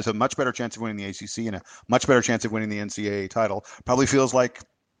 who has a much better chance of winning the ACC and a much better chance of winning the NCAA title, probably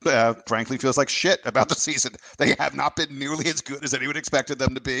frankly feels like shit about the season. They have not been nearly as good as anyone expected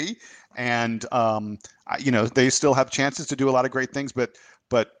them to be. And, they still have chances to do a lot of great things, but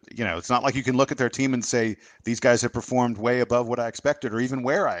it's not like you can look at their team and say, these guys have performed way above what I expected or even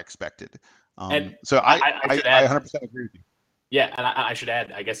where I expected. So I 100% agree with you. Yeah. And I should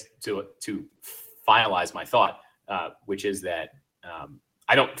add, I guess, to finalize my thought, which is that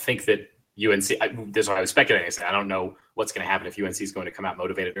I don't think that UNC, this is what I was speculating. I don't know what's going to happen if UNC is going to come out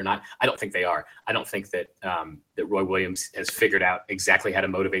motivated or not. I don't think they are. I don't think that that Roy Williams has figured out exactly how to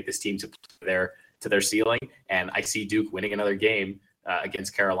motivate this team to their ceiling. And I see Duke winning another game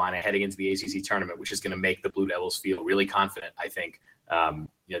against Carolina heading into the ACC tournament, which is going to make the Blue Devils feel really confident. I think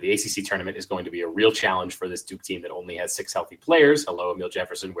the ACC tournament is going to be a real challenge for this Duke team that only has 6 healthy players. Hello, Emil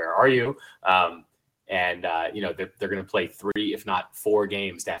Jefferson, where are you? And they're going to play 3, if not 4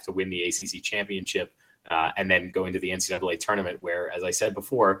 games to have to win the ACC championship. and then go into the NCAA tournament where, as I said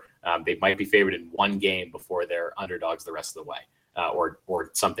before, they might be favored in one game before they're underdogs the rest of the way,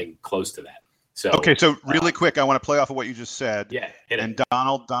 or something close to that. So okay, so really quick, I want to play off of what you just said. Yeah, hit it. And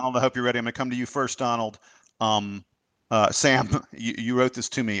Donald, I hope you're ready. I'm going to come to you first, Donald. Sam, you wrote this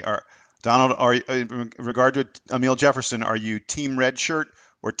to me. Donald, in regard to Amile Jefferson, are you team red shirt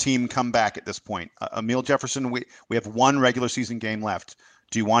or team comeback at this point? Amile Jefferson, we have one regular season game left.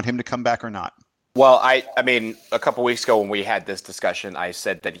 Do you want him to come back or not? Well, I mean, a couple weeks ago when we had this discussion, I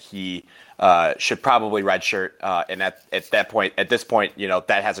said that he should probably redshirt, and at this point,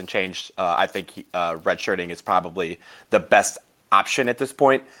 that hasn't changed. I think redshirting is probably the best option at this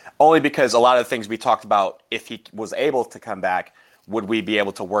point, only because a lot of the things we talked about, if he was able to come back, would we be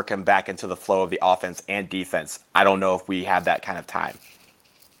able to work him back into the flow of the offense and defense? I don't know if we have that kind of time.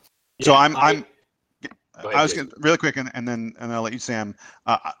 So I was gonna, really quick, and then I'll let you, Sam.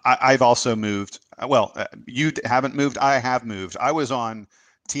 I've also moved. Well, you haven't moved. I have moved. I was on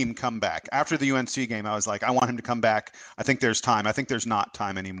team comeback after the UNC game. I was like, I want him to come back. I think there's time. I think there's not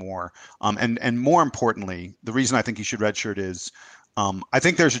time anymore. And more importantly, the reason I think he should redshirt is, I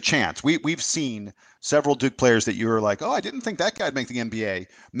think there's a chance. We've seen several Duke players that you were like, oh, I didn't think that guy'd make the NBA,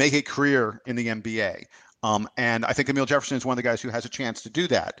 make a career in the NBA. And I think Amile Jefferson is one of the guys who has a chance to do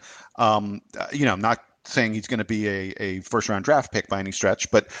that. Not saying he's going to be a first round draft pick by any stretch,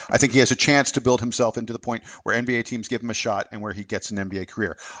 but I think he has a chance to build himself into the point where NBA teams give him a shot and where he gets an NBA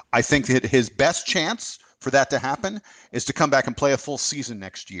career. I think that his best chance for that to happen is to come back and play a full season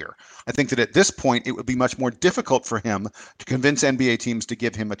next year. I think that at this point, it would be much more difficult for him to convince NBA teams to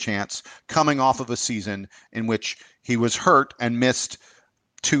give him a chance coming off of a season in which he was hurt and missed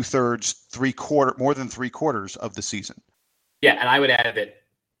more than three quarters of the season. Yeah. And I would add that,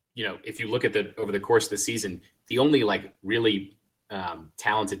 if you look at over the course of the season, the only really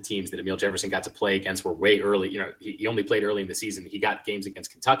talented teams that Amile Jefferson got to play against were way early. He only played early in the season. He got games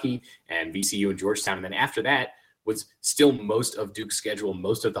against Kentucky and VCU and Georgetown. And then after that was still most of Duke's schedule,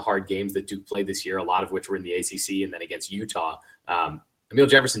 most of the hard games that Duke played this year, a lot of which were in the ACC and then against Utah. Amile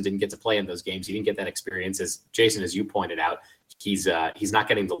Jefferson didn't get to play in those games. He didn't get that experience. As Jason, as you pointed out, he's not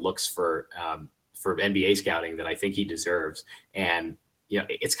getting the looks for NBA scouting that I think he deserves. And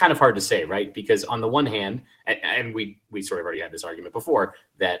it's kind of hard to say, right? Because on the one hand, and we sort of already had this argument before,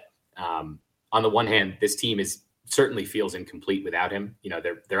 that on the one hand, this team certainly feels incomplete without him.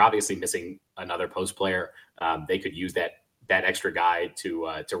 They're obviously missing another post player. They could use that extra guy to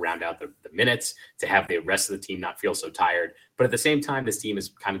round out the minutes, to have the rest of the team not feel so tired. But at the same time, this team has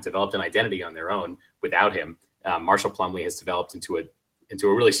kind of developed an identity on their own without him. Marshall Plumlee has developed into a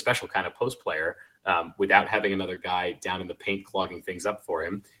really special kind of post player. Without having another guy down in the paint clogging things up for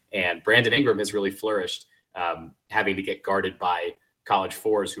him. And Brandon Ingram has really flourished, having to get guarded by college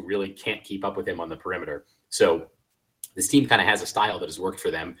fours who really can't keep up with him on the perimeter. So this team kind of has a style that has worked for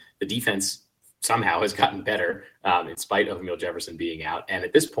them. The defense somehow has gotten better in spite of Amile Jefferson being out. And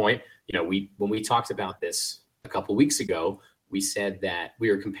at this point, when we talked about this a couple weeks ago, we said that we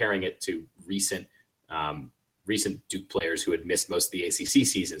were comparing it to recent Duke players who had missed most of the ACC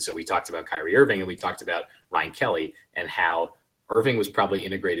season. So we talked about Kyrie Irving and we talked about Ryan Kelly, and how Irving was probably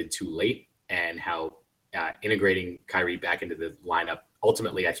integrated too late, and how integrating Kyrie back into the lineup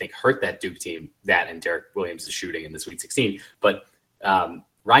ultimately, I think, hurt that Duke team, that and Derek Williams' shooting in the Sweet 16. But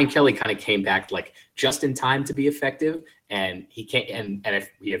Ryan Kelly kind of came back just in time to be effective. And he can't, and if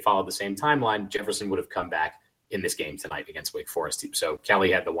he had followed the same timeline, Jefferson would have come back in this game tonight against Wake Forest. So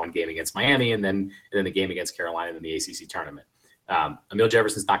Kelly had the one game against Miami and then the game against Carolina in the ACC tournament. Amile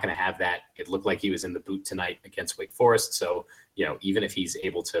Jefferson's not going to have that. It looked like he was in the boot tonight against Wake Forest. So, even if he's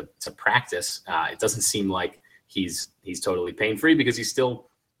able to practice, it doesn't seem like he's totally pain-free, because he's still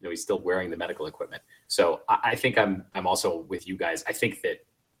wearing the medical equipment. So I think I'm also with you guys. I think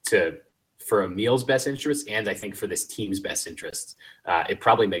that for Amile's best interests, and I think for this team's best interests, it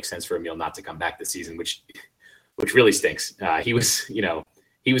probably makes sense for Amile not to come back this season, which really stinks. He was going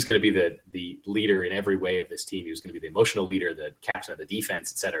to be the leader in every way of this team. He was going to be the emotional leader, the captain of the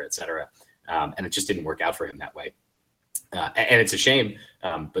defense, et cetera, et cetera. And it just didn't work out for him that way. And it's a shame,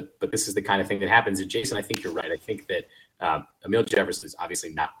 but this is the kind of thing that happens. And Jason, I think you're right. I think that Amile Jefferson is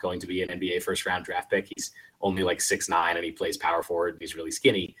obviously not going to be an NBA first round draft pick. He's only 6'9", and he plays power forward. He's really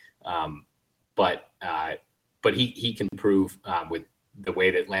skinny. But he can prove with the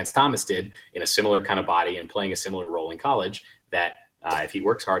way that Lance Thomas did, in a similar kind of body and playing a similar role in college, that if he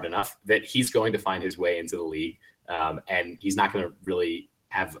works hard enough, that he's going to find his way into the league. And he's not going to really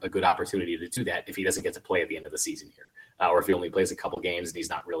have a good opportunity to do that if he doesn't get to play at the end of the season here, or if he only plays a couple games and he's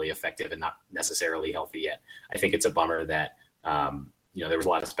not really effective and not necessarily healthy yet. I think it's a bummer that there was a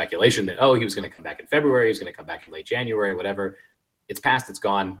lot of speculation that, he was going to come back in February, he was going to come back in late January, whatever. It's past, it's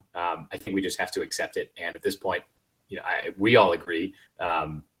gone. I think we just have to accept it. And at this point, we all agree.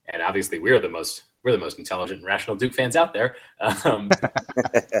 And obviously we're the most intelligent and rational Duke fans out there.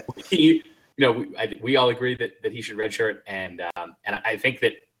 We all agree that he should redshirt. And I think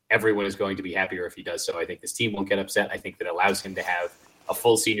that everyone is going to be happier if he does so. I think this team won't get upset. I think that allows him to have a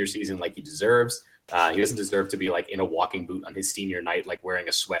full senior season like he deserves. He doesn't deserve to be like in a walking boot on his senior night, like wearing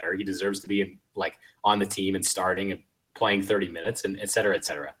a sweater. He deserves to be on the team and starting and playing 30 minutes and et cetera, et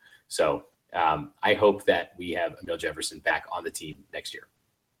cetera. So I hope that we have Emil Jefferson back on the team next year.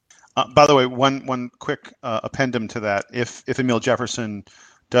 By the way, one quick appendum to that. If Emil Jefferson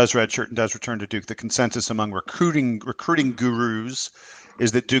does redshirt and does return to Duke, the consensus among recruiting gurus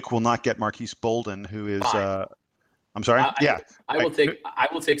is that Duke will not get Marquise Bolden, who is I'm sorry. I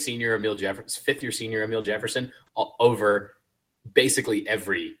will take senior Emil Jefferson, fifth-year senior Emil Jefferson over basically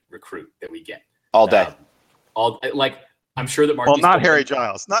every recruit that we get all day. I'm sure that Marquise. Well, not Harry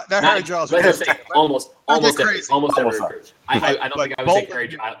Giles. Not Harry Giles. Almost every recruit. I don't think I would take Harry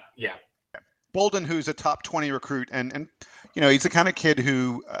Giles. Yeah. Bolden, who's a top 20 recruit, and he's the kind of kid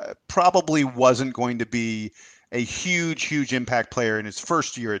who probably wasn't going to be a huge impact player in his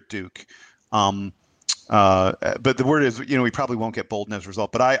first year at Duke. But the word is, we probably won't get Bolden as a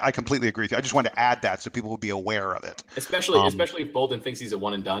result. But I completely agree with you. I just wanted to add that so people will be aware of it. Especially if Bolden thinks he's a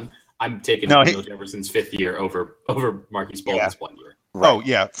one and done. I'm taking Emil Jefferson's fifth year over Marquise Bolden's 1 year. Right. Oh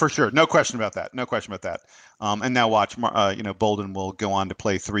yeah, for sure. No question about that. And now watch, Bolden will go on to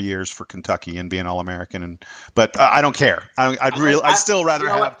play 3 years for Kentucky and be an All-American. But I don't care. I'd still rather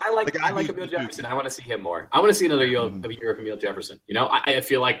have. I like Emil Jefferson. I want to see him more. I want to see another year of Emil Jefferson. I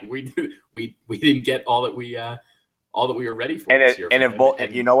feel like we didn't get all that we were ready for this year. And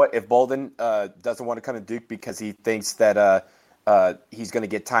if Bolden doesn't want to come to Duke because he thinks that he's going to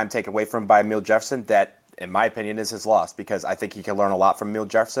get time taken away from him by Emil Jefferson, that, in my opinion, is his loss, because I think he can learn a lot from Emil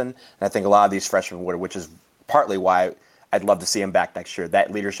Jefferson, and I think a lot of these freshmen would, which is partly why I'd love to see him back next year.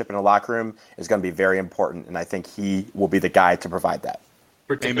 That leadership in the locker room is going to be very important, and I think he will be the guy to provide that.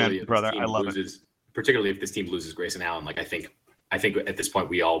 Amen, brother. I love it. Particularly if this team loses Grayson Allen, I think at this point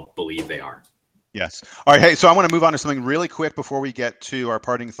we all believe they are. Yes. All right. Hey, so I want to move on to something really quick before we get to our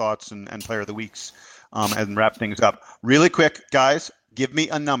parting thoughts and player of the weeks, and wrap things up. Really quick, guys, give me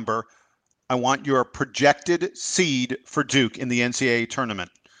a number. I want your projected seed for Duke in the NCAA tournament.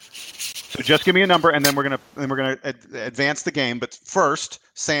 So just give me a number, and then we're gonna advance the game. But first,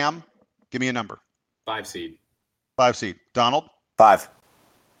 Sam, give me a number. 5 seed. 5 seed. Donald? 5.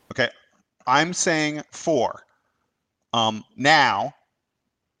 Okay, I'm saying 4. Now,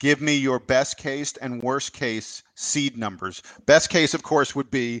 give me your best case and worst case seed numbers. Best case, of course,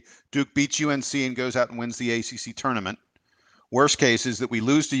 would be Duke beats UNC and goes out and wins the ACC tournament. Worst case is that we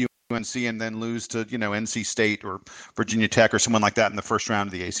lose to UNC and then lose to NC State or Virginia Tech or someone like that in the first round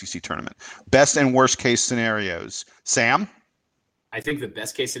of the ACC tournament. Best and worst case scenarios. Sam? I think the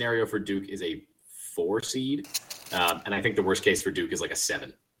best case scenario for Duke is a 4 seed, and I think the worst case for Duke is like a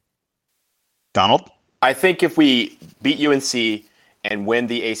 7. Donald? I think if we beat UNC and win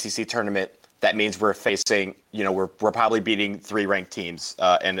the ACC tournament, that means we're facing, we're probably beating 3 ranked teams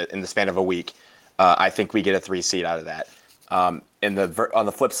in the span of a week. I think we get a 3 seed out of that. On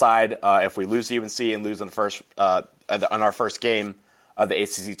the flip side, if we lose UNC and lose on our first game of the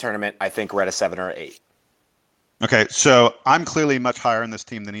ACC tournament, I think we're at a 7 or 8. Okay, so I'm clearly much higher in this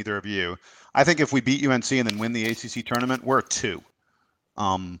team than either of you. I think if we beat UNC and then win the ACC tournament, we're a 2.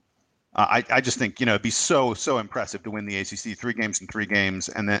 I just think it'd be so impressive to win the ACC 3 games in 3 games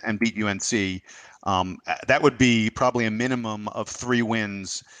and beat UNC. That would be probably a minimum of 3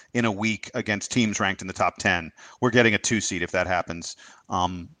 wins in a week against teams ranked in the top 10. We're getting a 2 seed if that happens,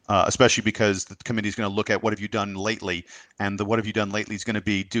 especially because the committee is going to look at what have you done lately, and the what have you done lately is going to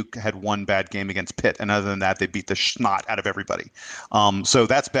be Duke had 1 bad game against Pitt, and other than that, they beat the snot out of everybody. So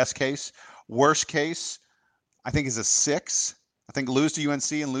that's best case. Worst case, I think, is a 6. I think lose to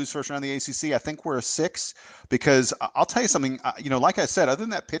UNC and lose first round of the ACC. I think we're a 6 because I'll tell you something. Like I said, other than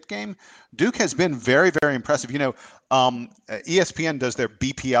that Pitt game, Duke has been very, very impressive. ESPN does their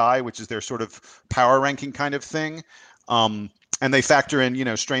BPI, which is their sort of power ranking kind of thing, and they factor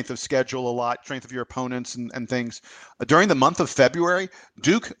in strength of schedule a lot, strength of your opponents and things. During the month of February,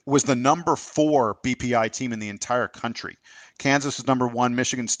 Duke was the number 4 BPI team in the entire country. Kansas was number 1,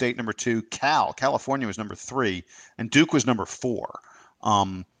 Michigan State number 2, California was number 3, and Duke was number 4.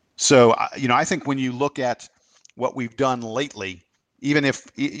 So I think when you look at what we've done lately, even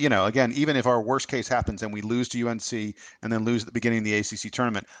if our worst case happens and we lose to UNC and then lose at the beginning of the ACC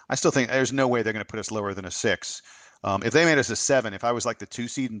tournament, I still think there's no way they're going to put us lower than a 6. If they made us a 7, if I was like the 2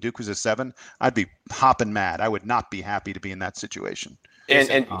 seed and Duke was a 7, I'd be hopping mad. I would not be happy to be in that situation.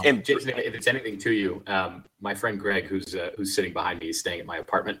 And Jason, if it's anything to you, my friend Greg, who's sitting behind me, is staying at my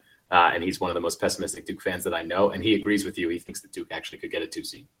apartment, and he's one of the most pessimistic Duke fans that I know, and he agrees with you. He thinks that Duke actually could get a 2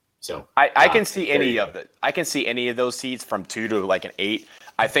 seed. So I can see any of it. I can see any of those seeds from 2 to like an 8.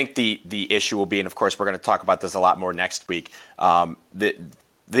 I think the issue will be, and of course we're going to talk about this a lot more next week.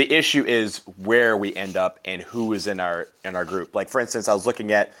 The issue is where we end up and who is in our group. Like for instance, I was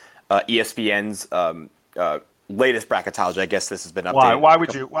looking at ESPN's latest bracketology. I guess this has been updated.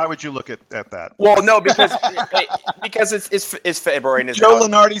 Why would you look at that? Well, no, because it's February. And Joe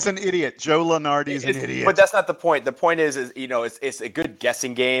Lunardi's an idiot. Joe Lunardi's an idiot. But that's not the point. The point is it's a good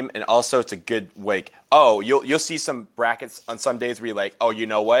guessing game, and also it's a good you'll see some brackets on some days where you're like, oh, you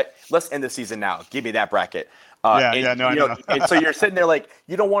know what? Let's end the season now. Give me that bracket. No. And so you're sitting there like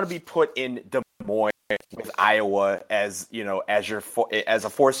you don't want to be put in Des Moines with Iowa as as your as a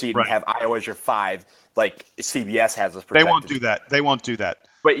 4 seed and have Iowa as your 5. Like CBS has us protected. They won't do that.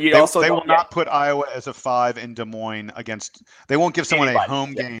 But they will not put Iowa as a 5 in Des Moines against. They won't give someone a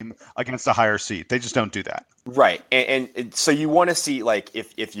home game against a higher seed. They just don't do that. Right, and so you want to see like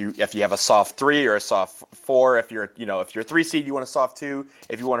if you have a soft 3 or a soft 4. If you're a 3 seed, you want a soft 2.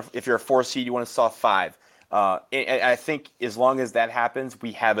 If you're a 4 seed, you want a soft 5. And I think as long as that happens,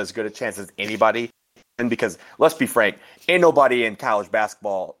 we have as good a chance as anybody. And because let's be frank, ain't nobody in college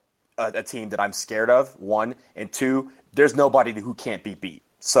basketball a team that I'm scared of, 1, and 2, there's nobody who can't be beat.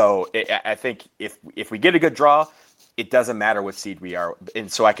 So I think if we get a good draw, it doesn't matter what seed we are.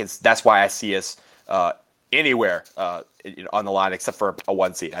 And so that's why I see us anywhere on the line except for a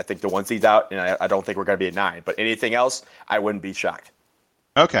 1 seed. I think the 1 seed's out, and I don't think we're going to be a 9. But anything else, I wouldn't be shocked.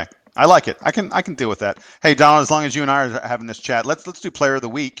 Okay. I like it. I can deal with that. Hey, Donald, as long as you and I are having this chat, let's do player of the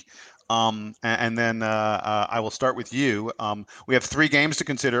week. And then I will start with you. We have 3 games to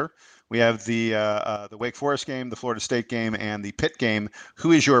consider. We have the Wake Forest game, the Florida State game, and the Pitt game.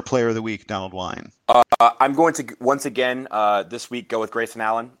 Who is your player of the week, Donald Wine? I'm going to once again this week go with Grayson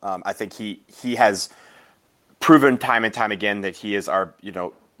Allen. I think he has proven time and time again that he is our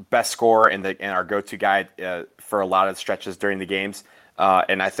best scorer and our go-to guy for a lot of stretches during the games.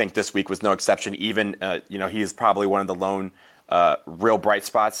 And I think this week was no exception. Even he is probably one of the lone real bright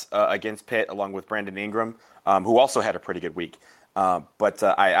spots against Pitt, along with Brandon Ingram, who also had a pretty good week. But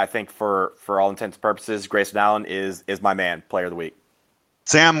I think for all intents and purposes, Grayson Allen is my man, player of the week.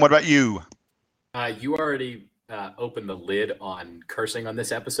 Sam, what about you? You already opened the lid on cursing on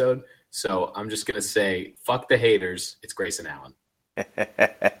this episode, so I'm just going to say, fuck the haters. It's Grayson Allen.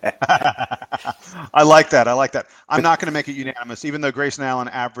 I like that. I'm not going to make it unanimous, even though Grayson Allen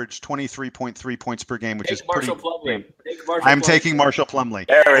averaged 23.3 points per game, which is pretty. I'm taking Marshall Plumlee.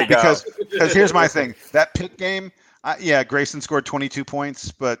 There we go. Because here's my thing: that Pitt game, Grayson scored 22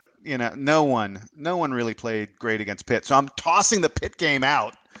 points, but no one really played great against Pitt. So I'm tossing the Pitt game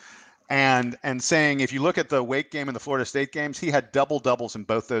out and saying if you look at the Wake game and the Florida State games, he had doubles in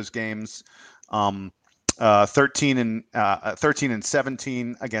both those games. 13 and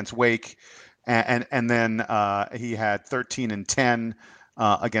 17 against Wake, and then he had 13 and 10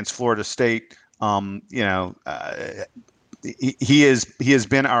 against Florida State. He has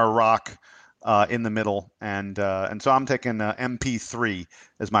been our rock in the middle, and so I'm taking MP3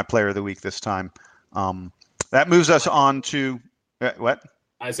 as my player of the week this time. That moves us on to what?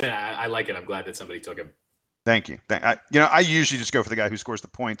 I said I like it. I'm glad that somebody took him. Thank you. I usually just go for the guy who scores the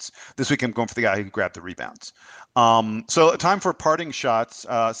points. This week I'm going for the guy who grabbed the rebounds. So time for parting shots.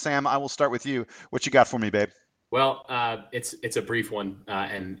 Sam, I will start with you. What you got for me, babe? Well, it's a brief one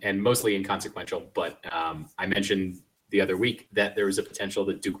and mostly inconsequential, but I mentioned the other week that there was a potential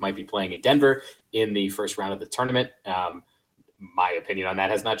that Duke might be playing in Denver in the first round of the tournament. My opinion on that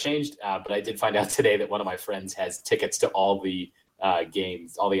has not changed, but I did find out today that one of my friends has tickets to all the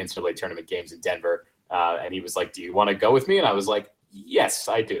games, all the NCAA tournament games in Denver. And he was like, do you want to go with me? And I was like, yes,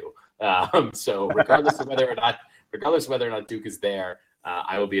 I do. So regardless of whether or not Duke is there,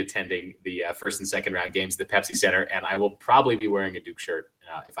 I will be attending the first and second round games at the Pepsi Center, and I will probably be wearing a Duke shirt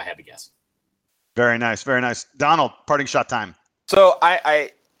if I had to guess. Very nice. Very nice. Donald, parting shot time. So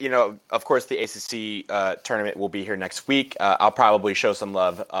I of course, the ACC tournament will be here next week. I'll probably show some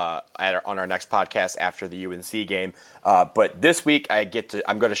love on our next podcast after the UNC game. But this week, I'm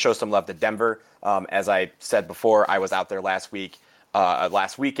going to show some love to Denver. As I said before, I was out there last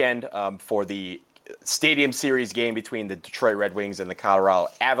weekend for the Stadium Series game between the Detroit Red Wings and the Colorado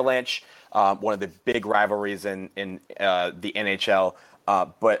Avalanche, one of the big rivalries in the NHL.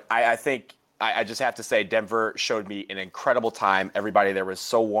 But I think I just have to say Denver showed me an incredible time. Everybody there was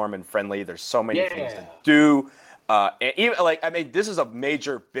so warm and friendly. There's so many things to do. And even this is a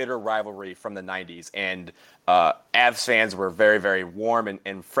major bitter rivalry from the 90s, and Avs fans were very, very warm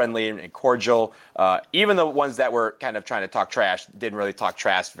and friendly and cordial. Even the ones that were kind of trying to talk trash didn't really talk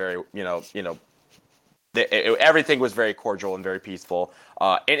trash very, everything was very cordial and very peaceful.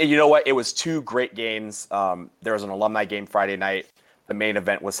 And you know what? It was two great games. There was an alumni game Friday night. The main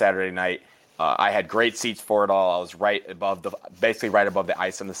event was Saturday night. I had great seats for it all. I was basically right above the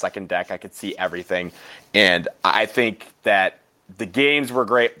ice on the second deck. I could see everything. And I think that the games were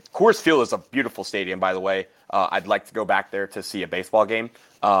great. Coors Field is a beautiful stadium, by the way. I'd like to go back there to see a baseball game.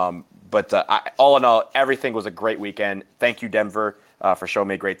 But all in all, everything was a great weekend. Thank you, Denver, for showing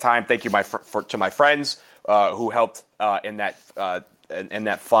me a great time. Thank you to my friends who helped in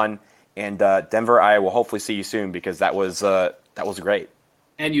that fun. And Denver, I will hopefully see you soon because that was great.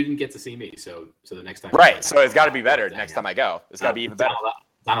 And you didn't get to see me, so the next time. Right, so it's got to be better next time I go. It's got to be even better.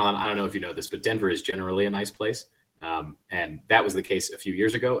 Donald, I don't know if you know this, but Denver is generally a nice place. And that was the case a few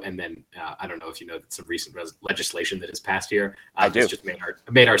years ago. And then I don't know if you know that some recent legislation that has passed here has just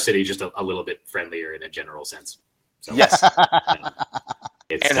made our city just a little bit friendlier in a general sense. So, yes.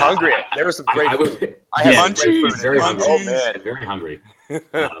 And hungry. There was some great food. I had food. Very hungry. Oh, man. Very hungry.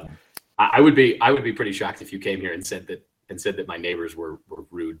 I would be pretty shocked if you came here and said that my neighbors were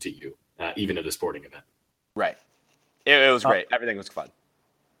rude to you, even at a sporting event. Right. It was great. Everything was fun.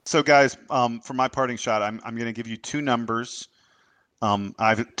 So, guys, for my parting shot, I'm going to give you two numbers. I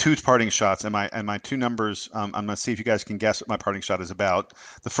have two parting shots, and my two numbers. I'm going to see if you guys can guess what my parting shot is about.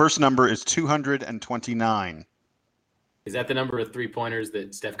 The first number is 229. Is that the number of 3-pointers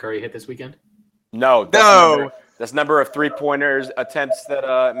that Steph Curry hit this weekend? No. That's number of 3-pointers attempts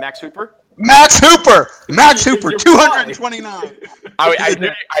that Max Hooper. Max Hooper, 229.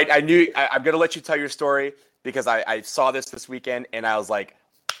 I knew. I'm going to let you tell your story because I saw this weekend, and I was like,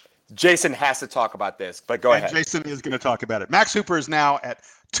 Jason has to talk about this, but go ahead. Jason is going to talk about it. Max Hooper is now at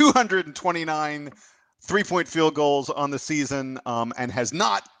 229 3-point field goals on the season and has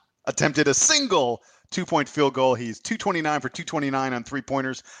not attempted a single 2-point field goal. He's 229 for 229 on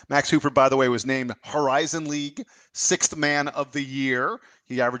 3-pointers. Max Hooper, by the way, was named Horizon League 6th Man of the Year.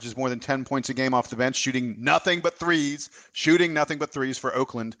 He averages more than 10 points a game off the bench, shooting nothing but threes for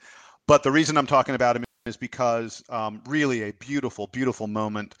Oakland. But the reason I'm talking about him is because really a beautiful, beautiful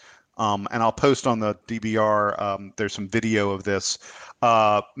moment. And I'll post on the DBR. There's some video of this.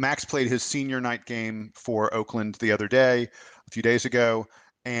 Max played his senior night game for Oakland the other day, a few days ago.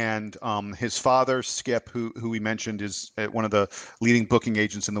 And his father, Skip, who we mentioned is one of the leading booking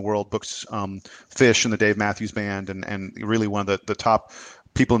agents in the world, books Fish and the Dave Matthews Band, and really one of the top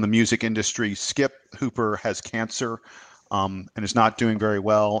people in the music industry. Skip Hooper has cancer and is not doing very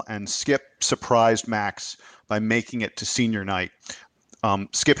well. And Skip surprised Max by making it to senior night.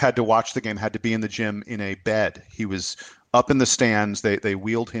 Skip had to watch the game, had to be in the gym in a bed. He was up in the stands. They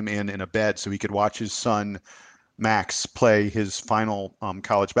wheeled him in a bed so he could watch his son Max play his final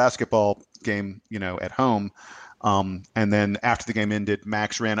college basketball game, at home. And then after the game ended,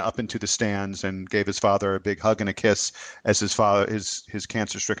 Max ran up into the stands and gave his father a big hug and a kiss as his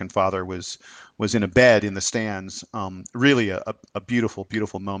cancer-stricken father was in a bed in the stands. Really a beautiful,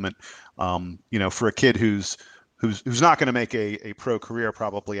 beautiful moment, for a kid who's not going to make a pro career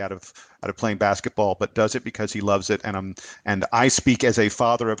probably out of playing basketball, but does it because he loves it. And I speak as a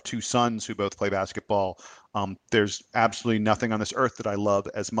father of two sons who both play basketball. There's absolutely nothing on this earth that I love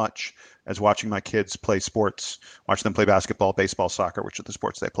as much as watching my kids play sports, watch them play basketball, baseball, soccer, which are the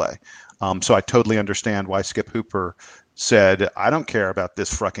sports they play. So I totally understand why Skip Hooper said, I don't care about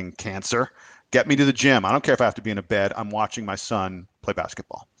this fucking cancer. Get me to the gym. I don't care if I have to be in a bed. I'm watching my son play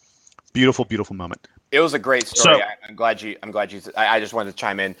basketball. Beautiful, beautiful moment. It was a great story. So, I'm glad you. I just wanted to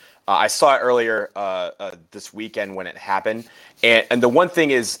chime in. I saw it earlier this weekend when it happened, and the one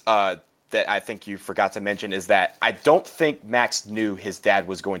thing is that I think you forgot to mention is that I don't think Max knew his dad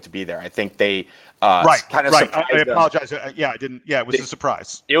was going to be there. I think they kind of surprised I apologize. I didn't. Yeah, it was a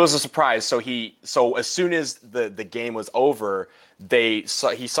surprise. It was a surprise. So as soon as the game was over, he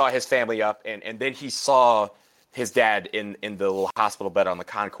saw his family up, and then he saw his dad in the little hospital bed on the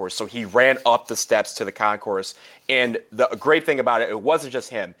concourse. So he ran up the steps to the concourse. And the great thing about it wasn't just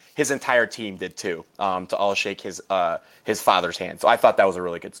him. His entire team did too, to all shake his father's hand. So I thought that was a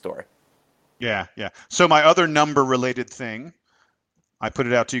really good story. Yeah. So my other number related thing, I put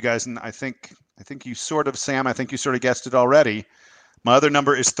it out to you guys, and I think you sort of, Sam, I think you sort of guessed it already. My other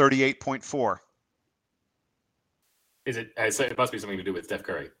number is 38.4. Is it? It must be something to do with Steph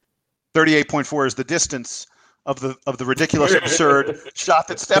Curry. 38.4 is the distance of the ridiculous, absurd shot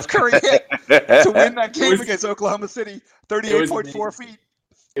that Steph Curry hit to win that game against Oklahoma City. 38.4 feet.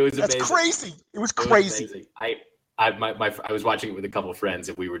 It was That's amazing. crazy. It was crazy. I was watching it with a couple of friends,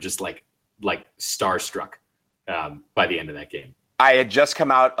 and we were just like starstruck by the end of that game. I had just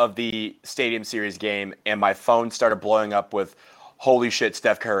come out of the Stadium Series game, and my phone started blowing up with "Holy shit,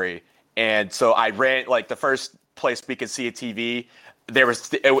 Steph Curry!" And so I ran the first place we could see a TV.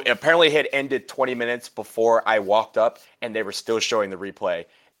 It apparently had ended 20 minutes before I walked up, and they were still showing the replay.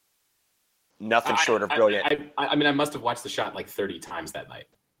 Nothing short of brilliant. I mean, I must have watched the shot 30 times that night.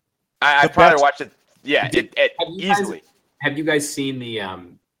 I probably watched it. Yeah, easily. Have you guys seen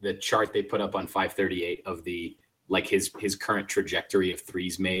the chart they put up on 538 of the his current trajectory of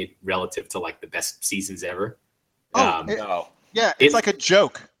threes made relative to the best seasons ever? No. Yeah, it's like a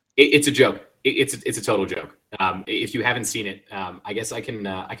joke. It's a joke. It's a total joke. If you haven't seen it, I guess I can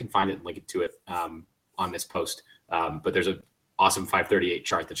find it and link it to it on this post. But there's an awesome 538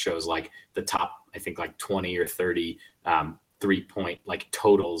 chart that shows the top, I think 20 or 30 3-point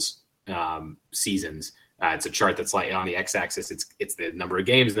totals seasons. It's a chart that's on the x-axis. It's the number of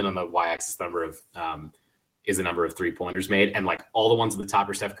games. Then on the y-axis, is the number of 3-pointers made. And all the ones at the top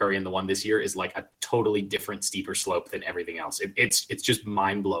are Steph Curry, and the one this year is a totally different, steeper slope than everything else. It's just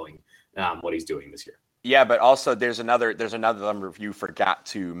mind blowing what he's doing this year. Yeah, but also there's another number you forgot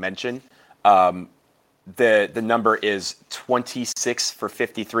to mention. The number is 26 for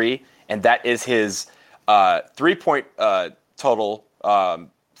 53, and that is his 3-point total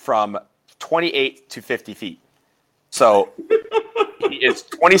from 28 to 50 feet. So he is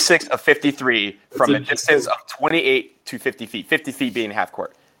 26 of 53 from a distance of 28 to 50 feet, 50 feet being half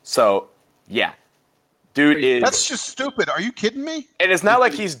court. So, yeah. Dude is... That's just stupid. Are you kidding me? And it's not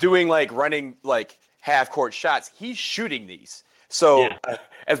like he's doing running half court shots. He's shooting these. So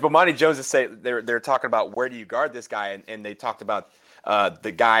as Bomani Jones is saying, they're talking about where do you guard this guy, and they talked about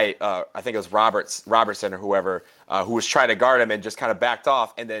the guy, I think it was Robertson or whoever, who was trying to guard him and just kind of backed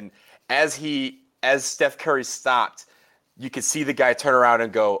off. And then as Steph Curry stopped, you could see the guy turn around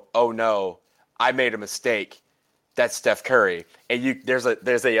and go, "Oh no, I made a mistake. That's Steph Curry." And there's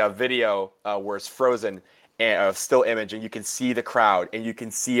a video where it's frozen and still image, and you can see the crowd, and you can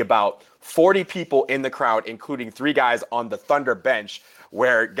see about 40 people in the crowd, including 3 guys on the Thunder bench,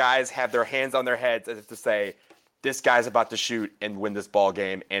 where guys have their hands on their heads as if to say, "This guy's about to shoot and win this ball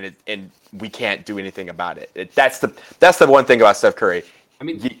game, and we can't do anything about it." That's the one thing about Steph Curry. I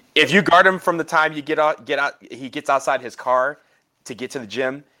mean, if you guard him from the time you get out, he gets outside his car to get to the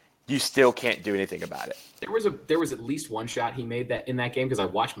gym, you still can't do anything about it. There was at least one shot he made in that game, because I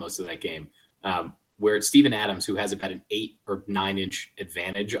watched most of that game, where Steven Adams, who has about an 8 or 9 inch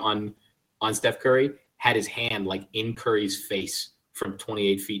advantage on Steph Curry, had his hand in Curry's face from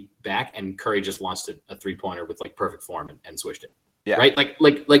 28 feet back, and Curry just launched a 3-pointer with perfect form and switched it. Yeah, right.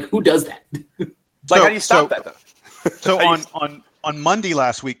 Like who does that? How do you stop that though? So on Monday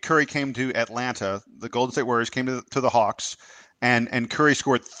last week, Curry came to Atlanta. The Golden State Warriors came to the Hawks, and Curry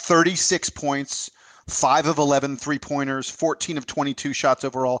scored 36 points, 5 of 11 3-pointers, 14 of 22 shots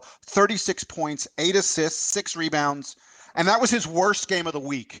overall, 36 points, 8 assists, 6 rebounds, and that was his worst game of the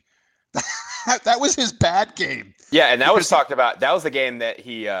week. That was his bad game. Yeah, and that was talked about. That was the game that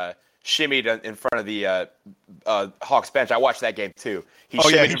he shimmied in front of the Hawks bench. I watched that game too. He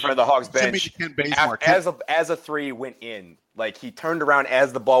shimmied in front of the Hawks bench as a 3 went in. He turned around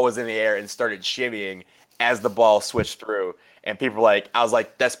as the ball was in the air and started shimmying as the ball switched through. And people were I was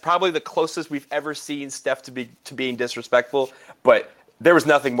like, that's probably the closest we've ever seen Steph to being disrespectful. But there was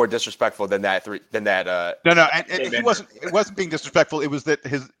nothing more disrespectful than that. No, and it wasn't being disrespectful. It was that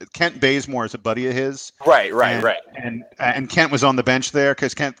Kent Bazemore is a buddy of his. Right. And Kent was on the bench there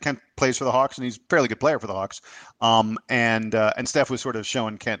because Kent plays for the Hawks, and he's a fairly good player for the Hawks. And Steph was sort of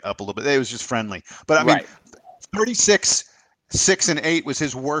showing Kent up a little bit. It was just friendly. But I mean, 36, 6, and 8 was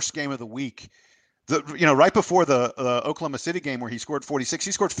his worst game of the week. Right before the Oklahoma City game where he scored 46,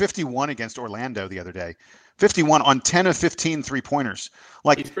 he scored 51 against Orlando the other day. 51 on 10 of 15 3-pointers.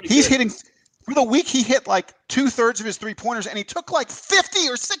 He's hitting for the week. He hit 2/3 of his 3-pointers, and he took 50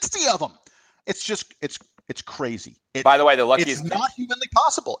 or 60 of them. It's just it's crazy. By the way, the luckiest. It's not humanly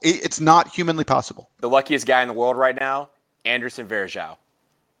possible. It's not humanly possible. The luckiest guy in the world right now, Anderson Varejao.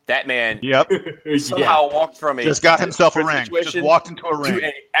 That man somehow walked from just got himself a ring. Just walked into a ring. To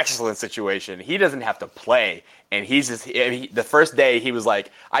an excellent situation. He doesn't have to play, and he's just the first day he was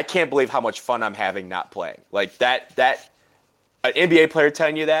like, I can't believe how much fun I'm having not playing. That an NBA player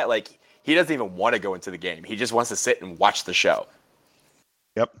telling you that, he doesn't even want to go into the game. He just wants to sit and watch the show.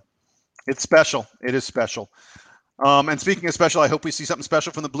 Yep, it's special. It is special. And speaking of special, I hope we see something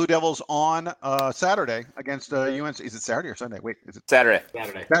special from the Blue Devils on Saturday against UNC. Is it Saturday or Sunday? Wait, is it Saturday?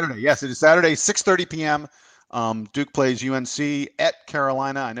 Saturday. Yes, it is Saturday, 6:30 p.m. Duke plays UNC at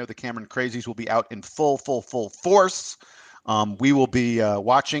Carolina. I know the Cameron Crazies will be out in full force. We will be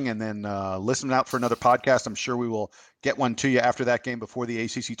watching and then listening out for another podcast. I'm sure we will get one to you after that game before the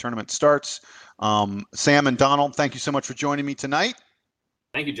ACC tournament starts. Sam and Donald, thank you so much for joining me tonight.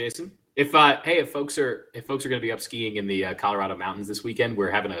 Thank you, Jason. If folks are going to be up skiing in the Colorado mountains this weekend, we're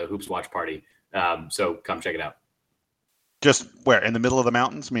having a Hoops Watch party. So come check it out. Just where? In the middle of the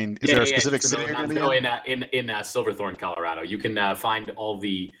mountains? I mean, is there a specific city? No, in Silverthorne, Colorado. You can find all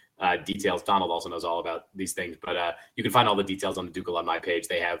the details. Donald also knows all about these things, but you can find all the details on the Duke alumni page.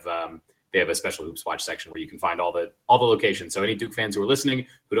 They have a special Hoops Watch section where you can find all the locations. So any Duke fans who are listening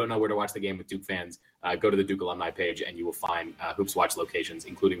who don't know where to watch the game with Duke fans, go to the Duke alumni page and you will find Hoops Watch locations,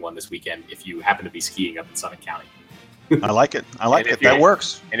 including one this weekend if you happen to be skiing up in Summit County. I like it. That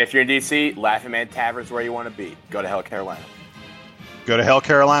works. And if you're in DC, Laughing Man Tavern's where you want to be. Go to Hell Carolina. Go to Hell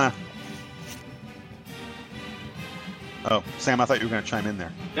Carolina. Oh, Sam, I thought you were going to chime in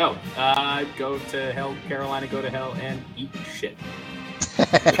there. No, go to Hell Carolina, go to hell and eat shit.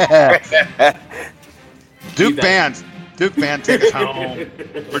 Duke band, take us home.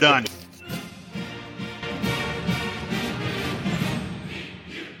 We're done.